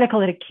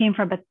article that it came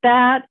from, but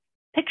that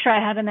picture I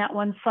have in that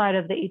one slide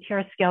of the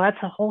ATR scale, that's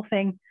the whole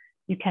thing.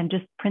 You can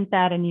just print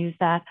that and use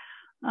that.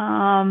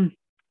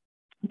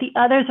 The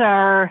others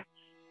are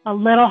a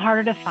little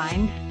harder to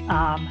find.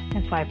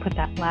 That's why I put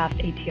that last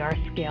ATR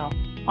scale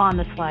on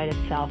the slide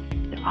itself.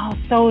 They're all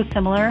so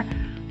similar.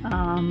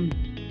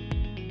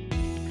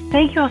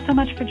 Thank you all so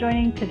much for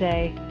joining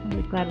today. I'm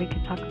really glad we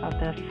could talk about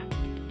this.